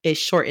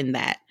shortened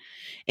that.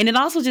 And it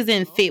also just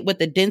didn't fit with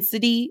the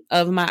density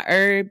of my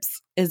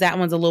herbs, is that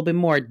one's a little bit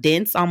more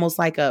dense, almost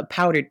like a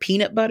powdered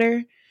peanut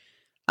butter.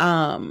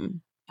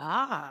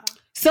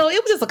 So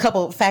it was just a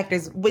couple of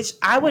factors, which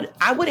I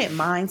wouldn't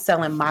mind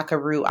selling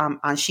maca root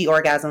on She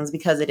Orgasms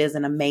because it is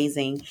an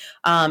amazing.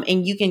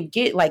 And you can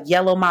get like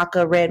yellow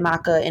maca, red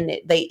maca, and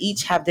they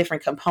each have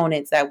different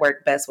components that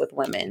work best with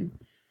women.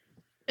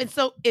 And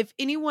so if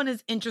anyone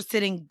is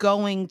interested in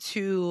going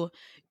to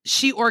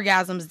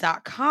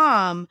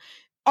sheorgasms.com,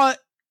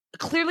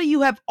 clearly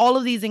you have all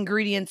of these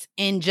ingredients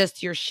in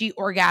just your She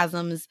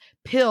Orgasms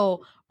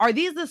pill. Are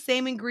these the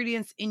same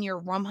ingredients in your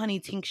rum honey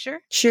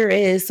tincture? Sure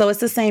is. So it's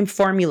the same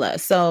formula.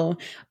 So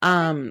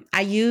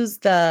I use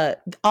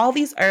all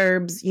these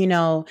herbs,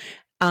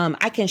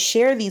 I can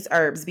share these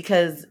herbs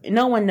because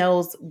no one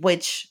knows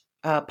which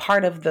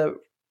part of the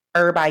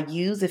herb I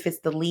use, if it's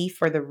the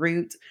leaf or the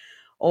root,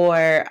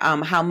 or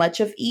how much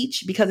of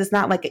each, because it's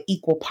not like an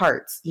equal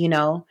parts,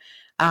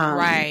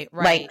 Right.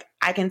 Like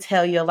I can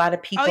tell you a lot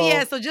of people. Oh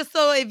yeah, so just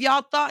so if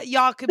y'all thought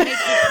y'all could make this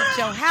at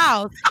your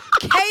house,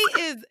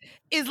 Kay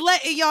is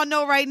letting y'all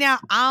know right now.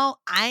 I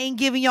ain't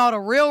giving y'all the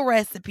real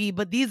recipe,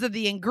 but these are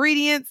the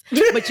ingredients.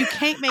 But you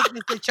can't make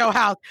this at your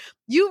house.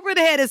 You went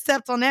ahead and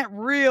stepped on that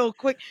real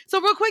quick. So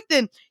real quick,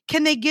 then,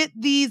 can they get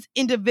these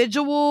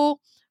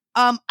individual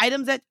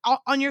items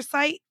on your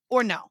site?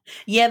 Or no?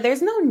 Yeah,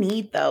 there's no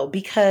need though,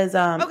 because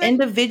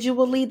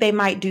individually they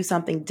might do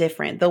something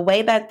different. The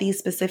way that these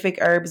specific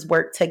herbs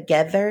work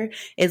together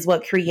is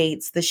what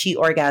creates the She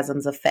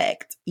Orgasms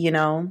effect,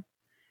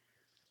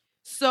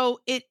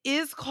 So it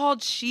is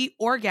called She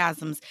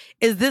Orgasms.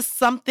 Is this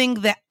something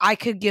that I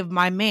could give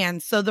my man?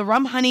 So the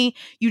rum honey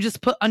you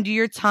just put under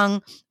your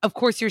tongue, of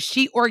course, your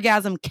She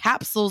Orgasm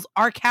capsules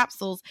are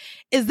capsules.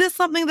 Is this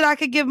something that I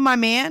could give my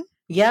man?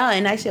 Yeah,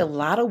 and actually a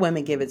lot of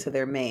women give it to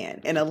their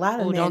man. And a lot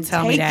of men don't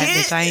tell me that, it.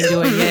 bitch. I ain't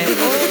doing it yet.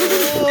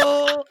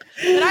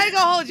 But I ain't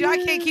gonna hold you. I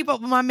can't keep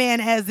up with my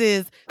man as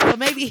is. So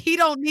maybe he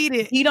don't need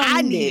it.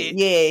 I need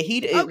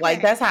it. Yeah,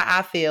 like that's how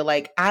I feel.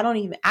 Like I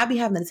be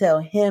having to tell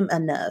him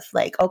enough.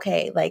 Like,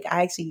 okay, like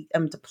I actually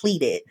am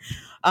depleted.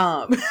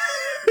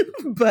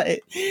 But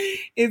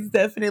it's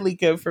definitely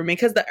good for me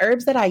because the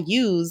herbs that I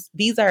use,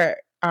 these are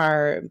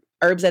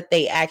herbs that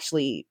they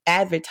actually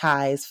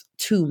advertise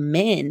to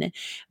men,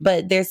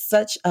 but there's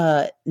such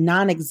a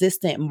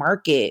non-existent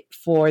market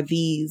for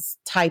these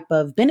type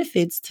of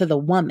benefits to the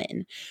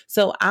woman.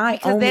 So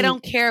they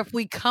don't care if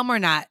we come or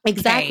not.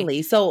 Exactly.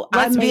 Okay. So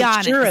Let's be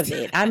honest. Sure of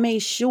it. I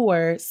made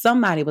sure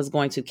somebody was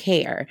going to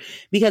care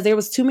because there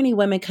was too many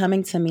women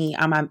coming to me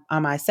on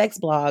my sex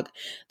blog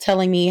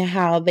telling me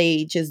how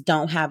they just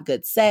don't have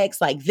good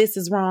sex. Like this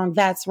is wrong.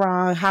 That's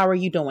wrong. How are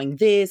you doing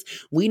this?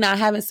 We not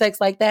having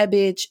sex like that,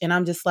 bitch. And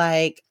I'm just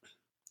like,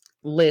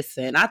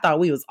 listen, I thought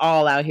we was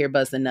all out here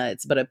busting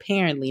nuts, but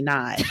apparently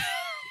not.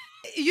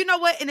 You know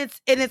what? And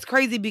it's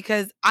crazy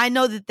because I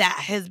know that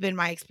has been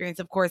my experience.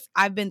 Of course,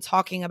 I've been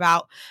talking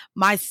about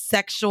my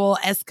sexual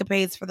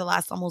escapades for the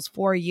last almost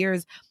 4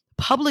 years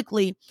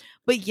publicly.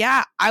 But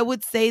yeah, I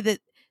would say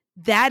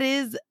that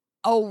is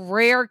a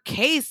rare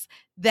case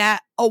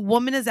that a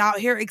woman is out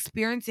here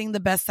experiencing the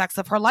best sex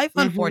of her life,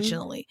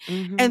 unfortunately.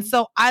 Mm-hmm. And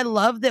so I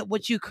love that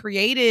what you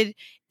created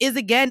is,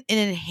 again, an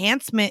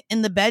enhancement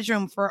in the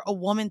bedroom for a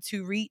woman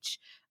to reach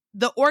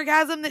the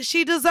orgasm that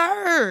she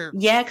deserves.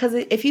 Yeah, because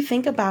if you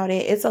think about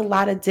it, it's a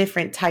lot of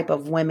different type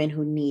of women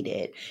who need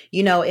it.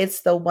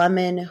 It's the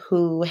woman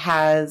who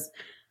has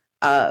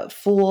a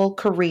full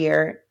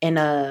career and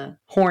a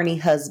horny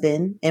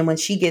husband. And when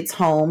she gets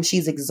home,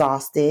 she's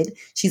exhausted.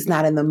 She's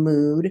not in the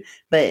mood,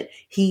 but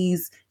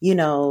he's,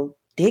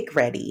 dick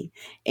ready.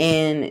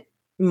 And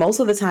most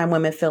of the time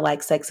women feel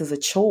like sex is a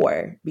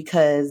chore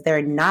because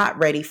they're not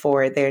ready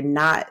for it. They're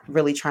not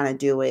really trying to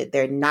do it.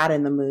 They're not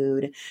in the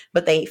mood,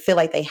 but they feel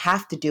like they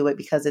have to do it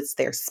because it's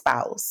their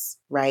spouse,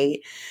 right?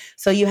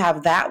 So you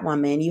have that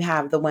woman. You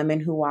have the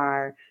women who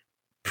are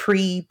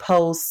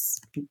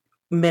post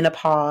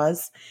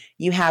menopause.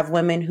 You have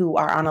women who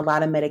are on a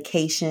lot of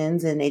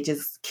medications and it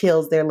just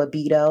kills their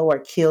libido or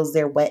kills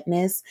their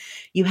wetness.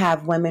 You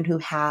have women who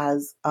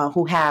have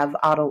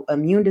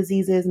autoimmune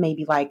diseases,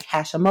 maybe like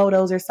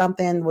Hashimoto's or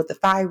something with the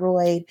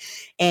thyroid,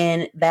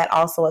 and that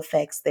also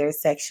affects their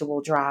sexual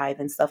drive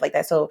and stuff like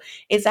that. So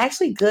it's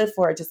actually good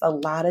for just a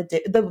lot of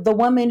the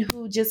woman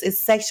who just is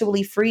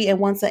sexually free and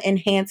wants to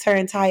enhance her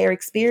entire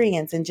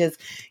experience and just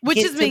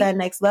get to that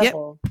next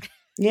level. Yep.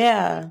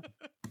 Yeah.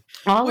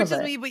 Which is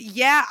me, but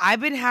yeah,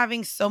 I've been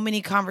having so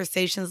many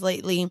conversations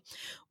lately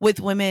with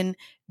women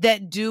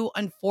that do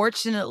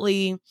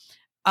unfortunately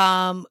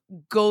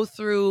go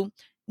through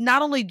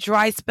not only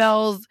dry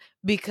spells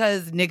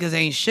because niggas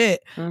ain't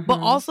shit, but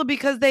also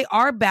because they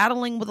are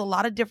battling with a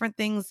lot of different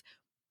things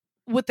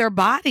with their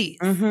bodies.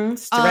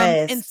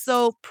 Stress and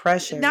so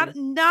pressure,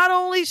 not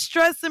only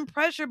stress and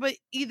pressure, but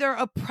either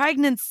a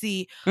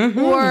pregnancy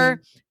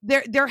or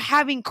they're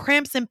having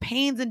cramps and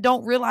pains and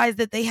don't realize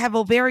that they have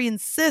ovarian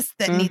cysts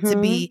that need to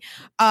be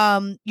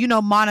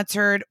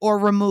monitored or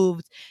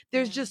removed.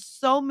 There's just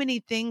so many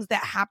things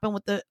that happen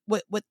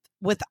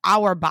with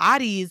our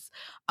bodies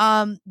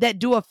that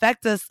do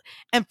affect us,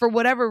 and for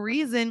whatever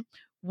reason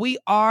we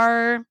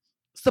are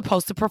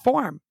supposed to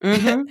perform.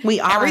 We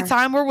are. Every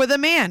time we're with a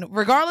man,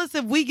 regardless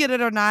if we get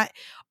it or not.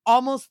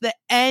 Almost the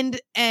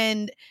end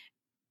and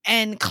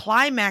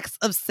climax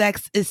of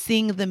sex is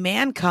seeing the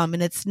man come,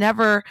 and it's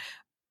never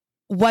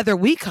whether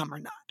we come or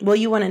not. Well,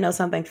 you want to know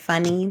something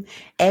funny?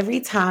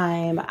 Every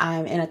time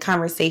I'm in a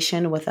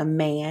conversation with a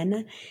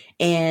man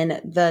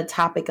and the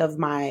topic of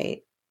my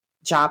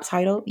job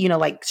title,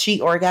 like She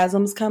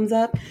Orgasms comes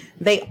up,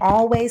 they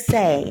always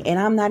say, and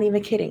I'm not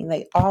even kidding,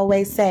 they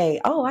always say,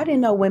 "Oh, I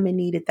didn't know women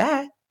needed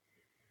that."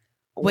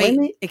 Wait,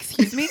 women,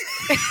 excuse me?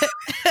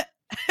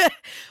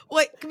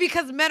 Wait,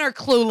 because men are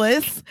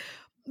clueless.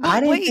 I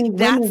But didn't wait, think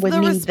that's women would the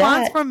need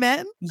response that. from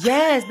men?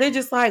 Yes, they're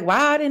just like,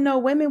 wow, I didn't know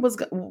women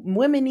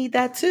need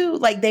that too.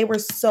 Like they were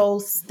so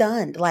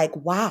stunned. Like,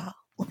 wow.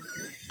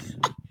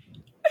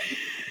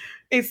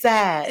 It's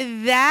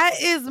sad. That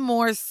is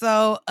more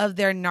so of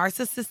their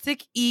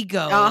narcissistic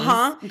egos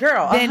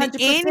Girl, than 100%.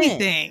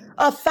 anything.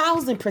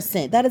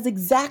 1,000%. That is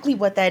exactly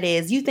what that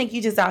is. You think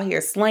you just out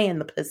here slaying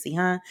the pussy,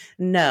 huh?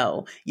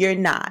 No, you're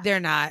not. They're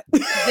not.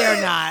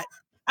 They're not.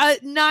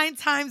 9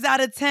 times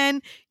out of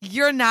 10,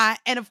 you're not.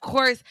 And of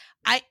course,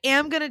 I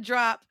am going to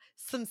drop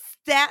some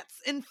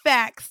stats and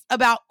facts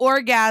about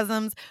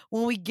orgasms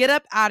when we get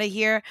up out of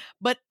here.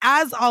 But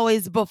as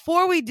always,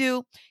 before we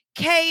do,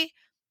 Kay,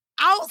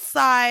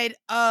 outside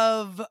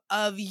of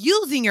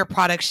using your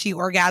product She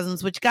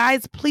Orgasms, which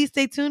guys, please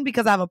stay tuned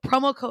because I have a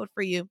promo code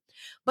for you.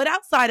 But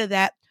outside of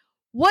that,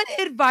 what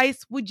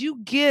advice would you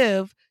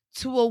give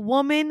to a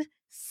woman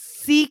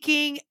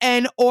seeking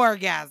an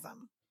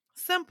orgasm?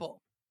 Simple.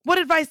 What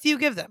advice do you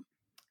give them?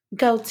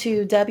 Go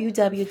to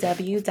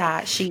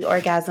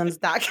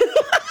www.sheorgasms.com.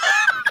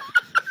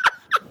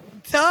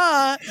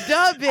 Duh,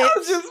 bitch. I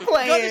was just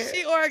playing. Go to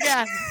She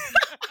Orgasms.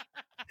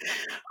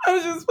 I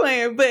was just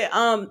playing, but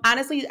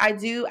honestly, I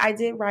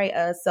did write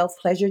a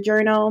self-pleasure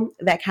journal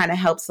that kind of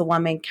helps the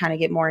woman kind of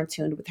get more in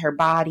tune with her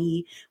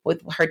body,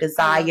 with her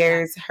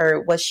desires,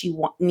 what she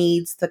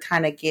needs to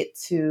kind of get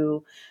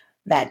to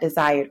that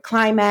desired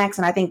climax.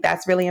 And I think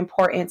that's really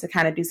important to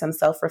kind of do some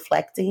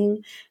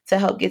self-reflecting to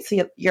help get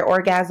to your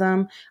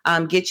orgasm.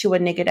 Get you a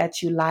nigga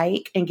that you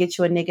like, and get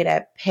you a nigga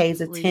that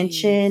pays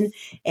attention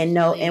and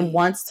and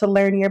wants to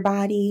learn your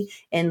body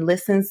and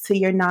listens to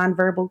your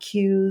nonverbal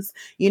cues.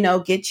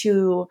 Get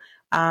you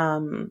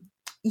breathe,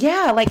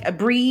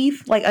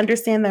 like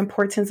understand the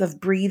importance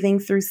of breathing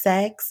through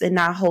sex and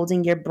not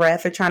holding your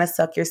breath or trying to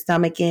suck your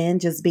stomach in,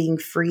 just being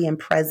free and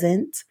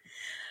present.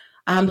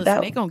 Listen,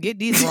 they gonna get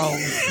these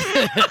roles.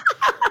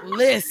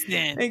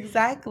 Listen,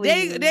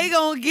 exactly. They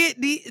gonna get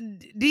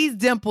these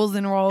dimples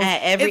and rolls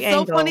at every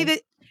angle.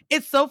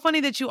 It's so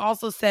funny that you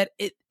also said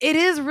it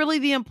is really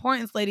the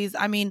importance, ladies.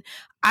 I mean,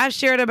 I've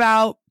shared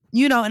about,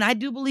 and I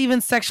do believe in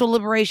sexual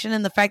liberation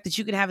and the fact that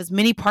you can have as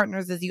many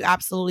partners as you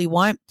absolutely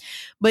want.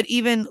 But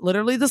even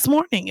literally this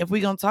morning, if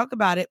we're gonna talk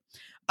about it,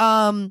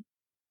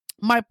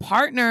 my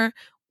partner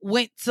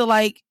went to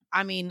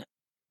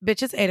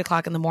bitch, it's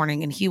 8:00 in the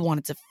morning and he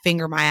wanted to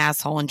finger my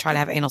asshole and try to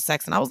have anal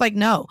sex. And I was like,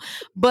 no.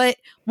 But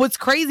what's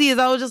crazy is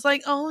I was just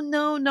like, oh,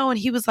 no. And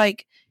he was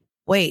like,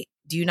 wait,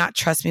 do you not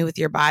trust me with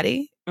your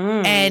body?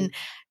 And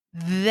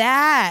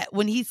that,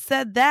 when he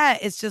said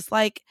that, it's just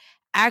like,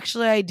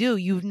 actually, I do.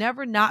 You've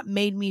never not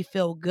made me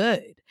feel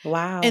good.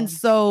 Wow. And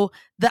so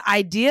the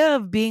idea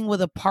of being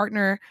with a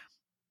partner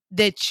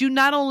that you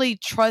not only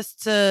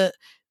trust to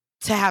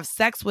have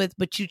sex with,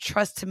 but you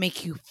trust to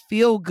make you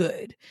feel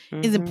good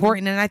is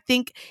important. And I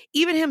think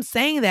even him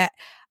saying that,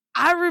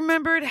 I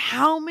remembered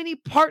how many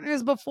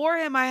partners before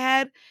him I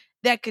had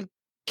that could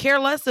care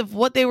less if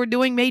what they were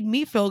doing made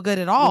me feel good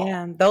at all.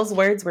 Yeah, those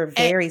words were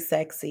very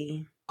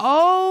sexy.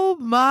 Oh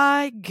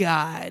my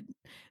God.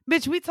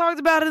 Bitch, we talked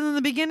about it in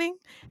the beginning.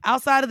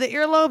 Outside of the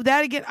earlobe,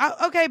 that again.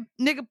 Okay,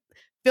 nigga,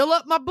 fill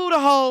up my Buddha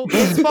hole.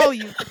 It's for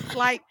you.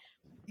 Like,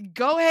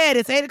 go ahead.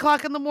 It's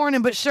 8:00 in the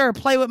morning, but sure,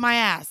 play with my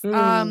ass.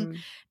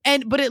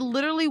 But it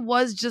literally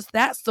was just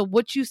that. So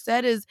what you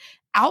said is,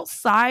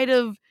 outside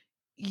of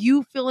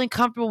you feeling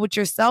comfortable with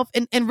yourself,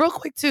 and real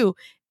quick too,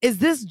 is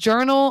this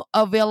journal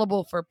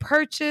available for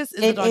purchase?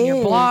 Is it on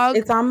your blog?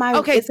 It's on my,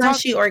 it's on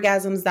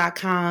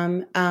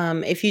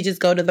sheorgasms.com. If you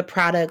just go to the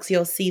products,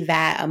 you'll see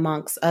that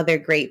amongst other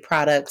great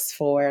products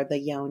for the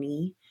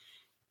yoni.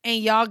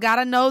 And y'all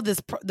gotta know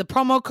this. The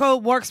promo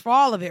code works for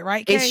all of it,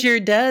 right, Kay? It sure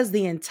does.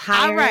 The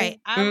entire.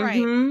 All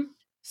right.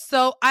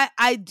 So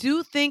I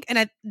do think,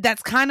 and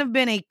that's kind of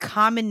been a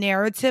common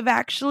narrative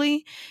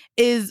actually,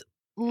 is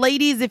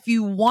ladies, if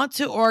you want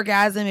to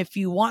orgasm, if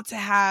you want to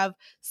have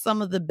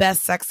some of the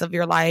best sex of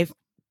your life,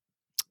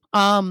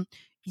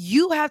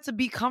 you have to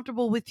be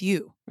comfortable with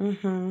you.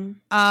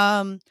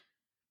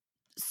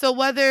 So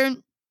whether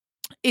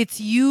it's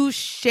you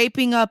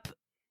shaping up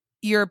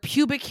your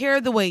pubic hair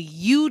the way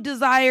you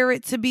desire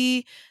it to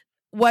be,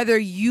 whether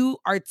you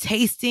are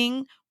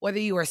tasting, whether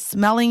you are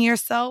smelling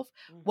yourself,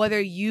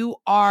 whether you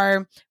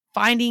are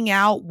finding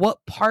out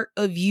what part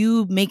of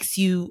you makes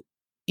you,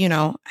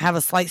 have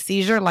a slight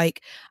seizure.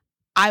 Like,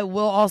 I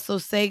will also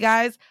say,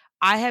 guys,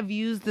 I have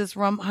used this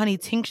rum honey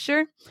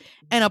tincture,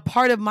 and a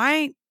part of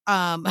my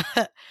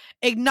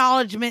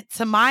acknowledgement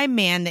to my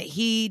man that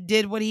he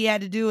did what he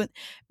had to do,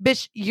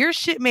 bitch, your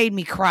shit made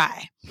me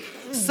cry.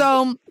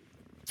 So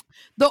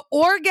the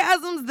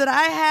orgasms that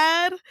I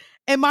had,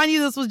 and mind you,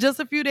 this was just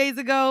a few days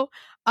ago,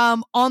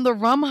 on the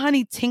rum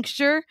honey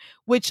tincture,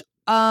 which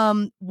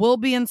will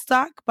be in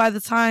stock by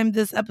the time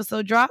this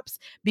episode drops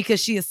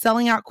because she is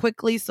selling out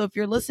quickly. So if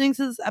you're listening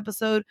to this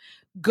episode,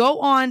 go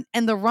on.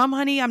 And the rum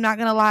honey, I'm not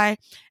going to lie,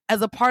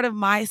 as a part of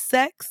my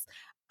sex,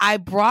 I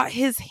brought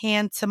his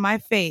hand to my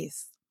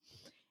face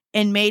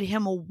and made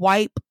him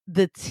wipe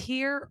the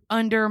tear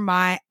under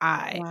my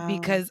eye Wow.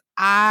 because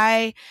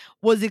I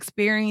was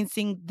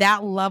experiencing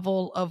that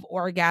level of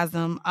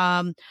orgasm.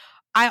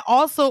 I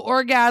also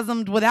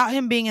orgasmed without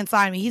him being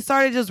inside me. He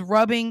started just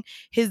rubbing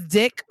his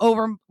dick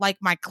over like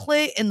my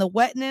clit and the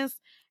wetness.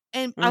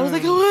 And I was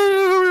like,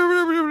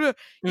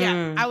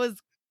 yeah, I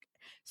was.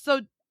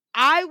 So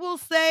I will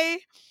say,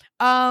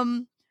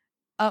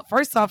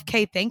 first off,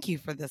 Kay, thank you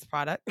for this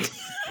product.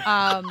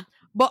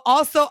 But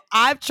also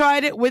I've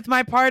tried it with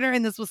my partner,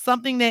 and this was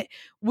something that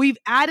we've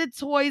added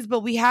toys, but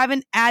we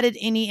haven't added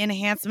any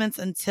enhancements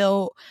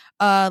until,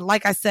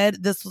 like I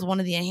said, this was one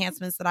of the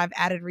enhancements that I've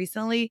added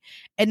recently.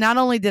 And not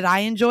only did I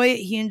enjoy it,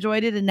 he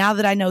enjoyed it. And now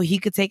that I know he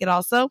could take it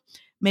also,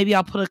 maybe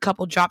I'll put a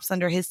couple drops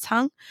under his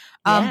tongue.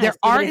 There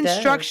are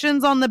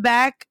instructions on the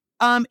back.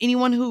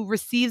 Anyone who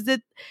receives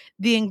it,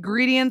 the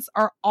ingredients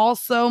are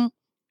also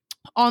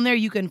on there.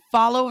 You can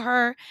follow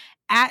her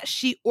at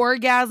She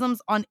Orgasms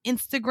on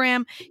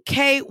Instagram.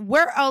 Kay,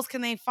 where else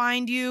can they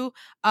find you?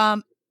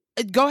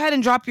 Go ahead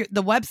and drop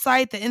the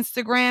website, the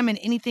Instagram, and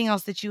anything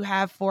else that you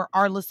have for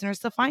our listeners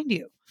to find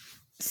you.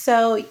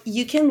 So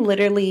you can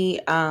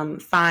literally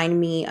find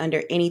me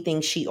under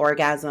anything She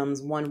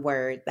Orgasms, one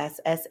word. That's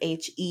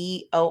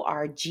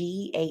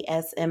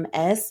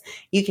SHEORGASMS.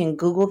 You can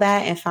Google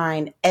that and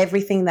find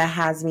everything that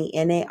has me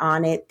in it,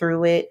 on it,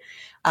 through it,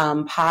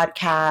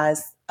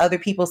 podcasts, other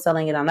people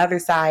selling it on other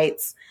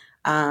sites.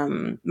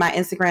 My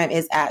Instagram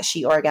is at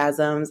She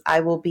Orgasms. I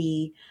will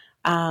be,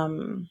 I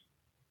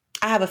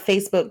have a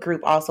Facebook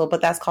group also,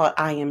 but that's called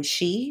I Am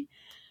She.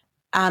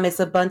 It's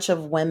a bunch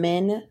of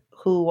women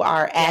who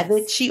are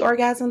avid She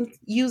Orgasm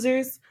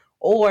users,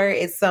 or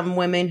it's some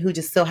women who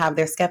just still have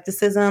their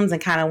skepticisms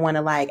and kind of want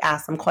to like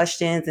ask some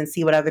questions and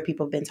see what other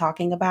people have been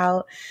talking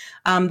about.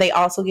 They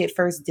also get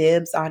first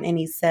dibs on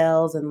any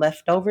sales and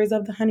leftovers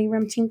of the honey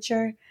rum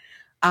tincture.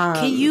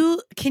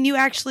 Can you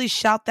actually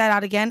shout that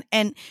out again?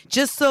 And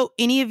just so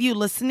any of you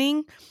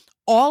listening,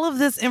 all of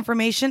this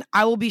information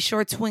I will be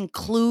sure to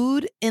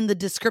include in the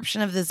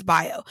description of this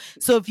bio.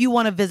 So if you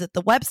want to visit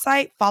the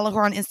website, follow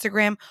her on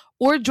Instagram,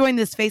 or join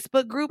this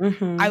Facebook group,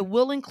 I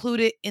will include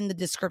it in the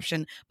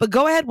description. But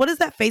go ahead. What is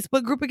that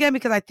Facebook group again?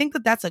 Because I think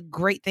that that's a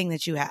great thing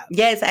that you have.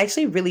 Yeah, it's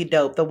actually really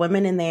dope. The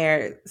women in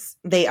there,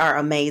 they are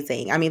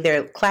amazing. I mean,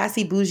 they're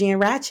classy, bougie, and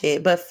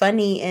ratchet, but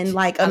funny and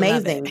like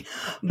amazing.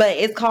 But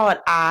it's called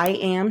I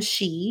Am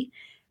She.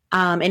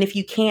 And if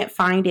you can't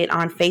find it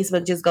on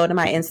Facebook, just go to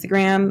my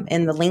Instagram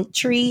in the link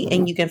tree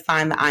and you can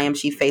find the I Am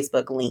She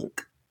Facebook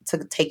link to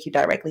take you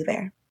directly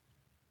there.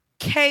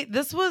 Kay,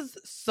 this was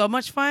so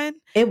much fun.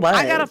 It was.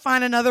 I gotta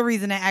find another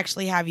reason to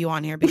actually have you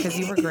on here because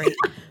you were great.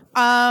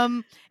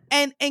 And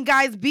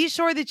guys, be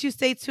sure that you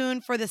stay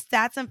tuned for the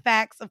stats and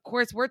facts. Of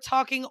course, we're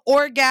talking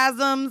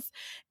orgasms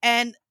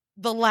and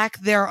the lack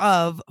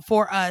thereof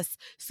for us.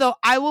 So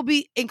I will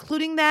be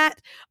including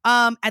that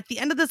at the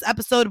end of this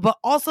episode, but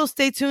also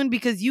stay tuned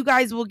because you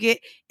guys will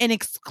get an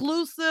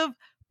exclusive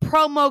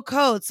promo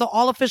code. So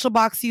all Official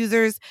Box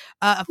users,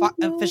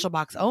 Official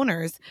Box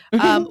owners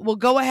will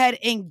go ahead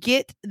and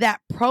get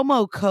that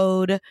promo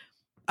code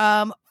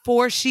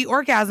for She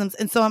Orgasms.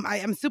 And so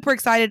I'm super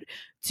excited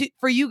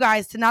for you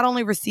guys to not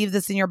only receive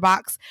this in your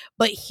box,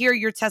 but hear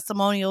your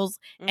testimonials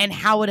and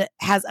how it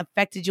has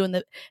affected you in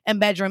the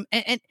bedroom.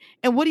 And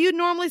what do you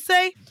normally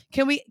say?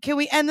 Can we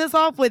end this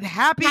off with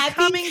happy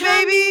coming,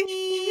 baby?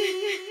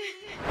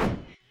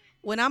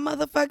 When I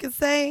motherfucking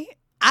say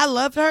I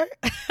love her,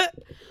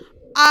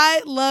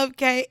 I love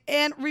Kay.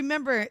 And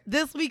remember,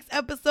 this week's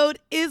episode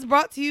is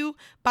brought to you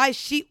by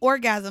She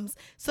Orgasms.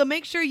 So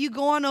make sure you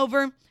go on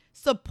over,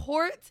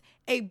 support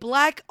a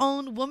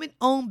Black-owned,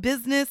 woman-owned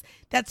business.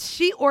 That's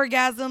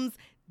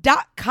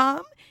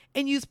sheorgasms.com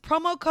and use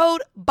promo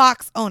code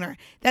BOXOWNER.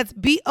 That's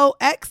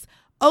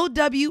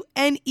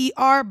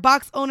BOXOWNER,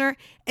 box owner,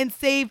 and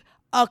save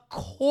a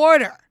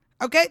quarter.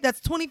 Okay, that's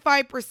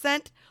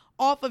 25%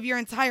 off of your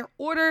entire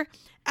order.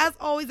 As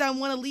always, I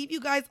want to leave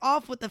you guys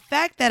off with the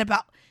fact that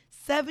about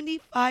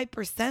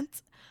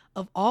 75%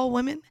 of all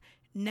women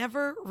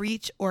never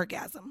reach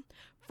orgasm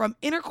from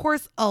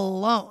intercourse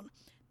alone.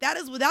 That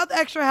is without the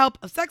extra help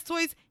of sex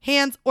toys,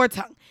 hands, or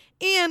tongue.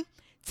 And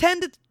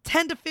 10 to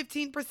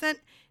 15%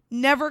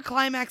 never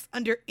climax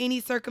under any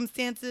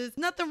circumstances.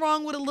 Nothing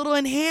wrong with a little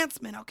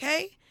enhancement,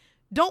 okay?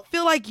 Don't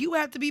feel like you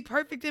have to be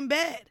perfect in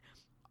bed.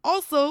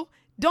 Also,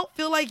 don't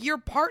feel like your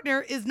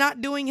partner is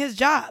not doing his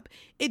job.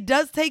 It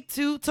does take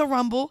two to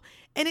rumble,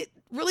 and it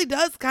really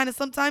does kind of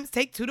sometimes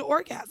take two to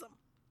orgasm.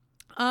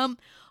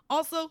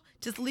 Also,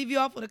 just to leave you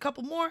off with a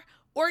couple more,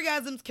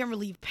 orgasms can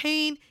relieve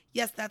pain.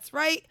 Yes, that's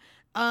right.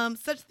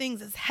 Such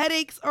things as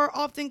headaches are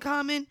often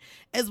common,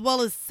 as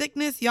well as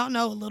sickness. Y'all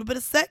know a little bit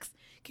of sex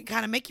can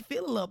kind of make you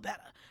feel a little better.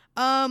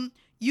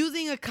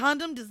 Using a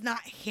condom does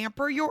not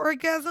hamper your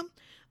orgasm.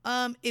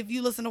 If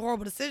you listen to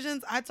Horrible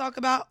Decisions, I talk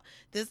about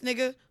this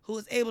nigga who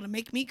was able to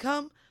make me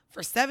come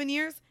for 7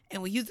 years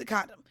and we used a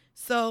condom.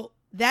 So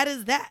that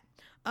is that.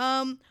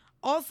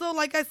 Also,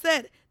 like I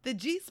said, the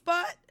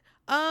G-spot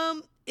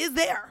is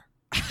there.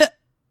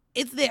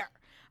 It's there.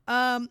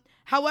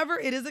 However,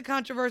 it is a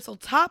controversial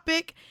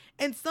topic,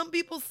 and some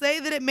people say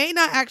that it may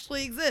not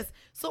actually exist.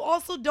 So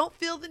also don't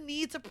feel the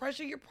need to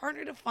pressure your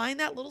partner to find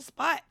that little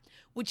spot.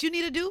 What you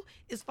need to do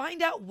is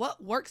find out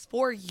what works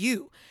for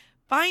you.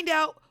 Find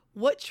out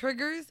what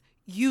triggers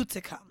you to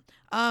come.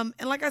 And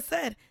like I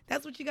said,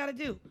 that's what you got to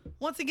do.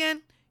 Once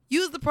again,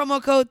 use the promo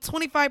code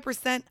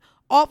 25%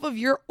 off of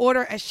your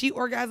order at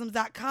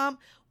sheorgasms.com.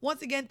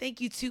 Once again,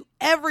 thank you to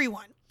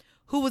everyone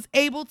who was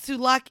able to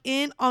lock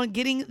in on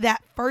getting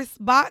that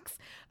first box.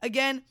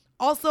 Again,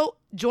 also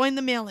join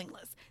the mailing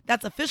list.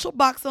 That's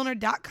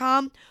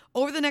officialboxowner.com.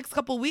 Over the next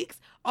couple weeks,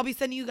 I'll be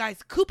sending you guys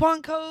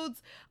coupon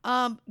codes,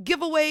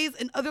 giveaways,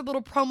 and other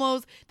little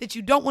promos that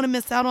you don't want to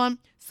miss out on.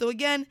 So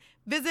again,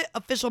 visit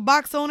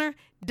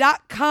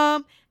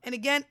officialboxowner.com. And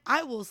again,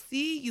 I will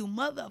see you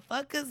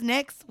motherfuckers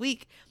next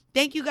week.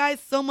 Thank you guys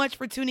so much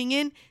for tuning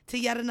in to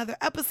yet another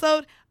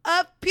episode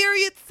of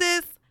Period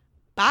Sis.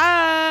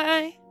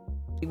 Bye.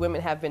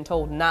 Women have been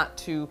told not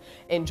to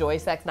enjoy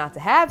sex, not to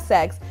have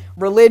sex,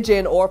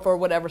 religion, or for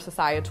whatever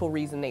societal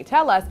reason they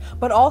tell us.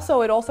 But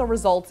also, it also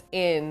results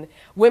in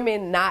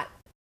women not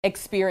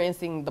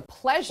experiencing the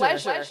pleasure.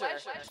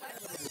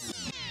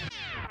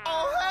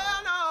 Oh,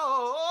 hell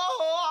no.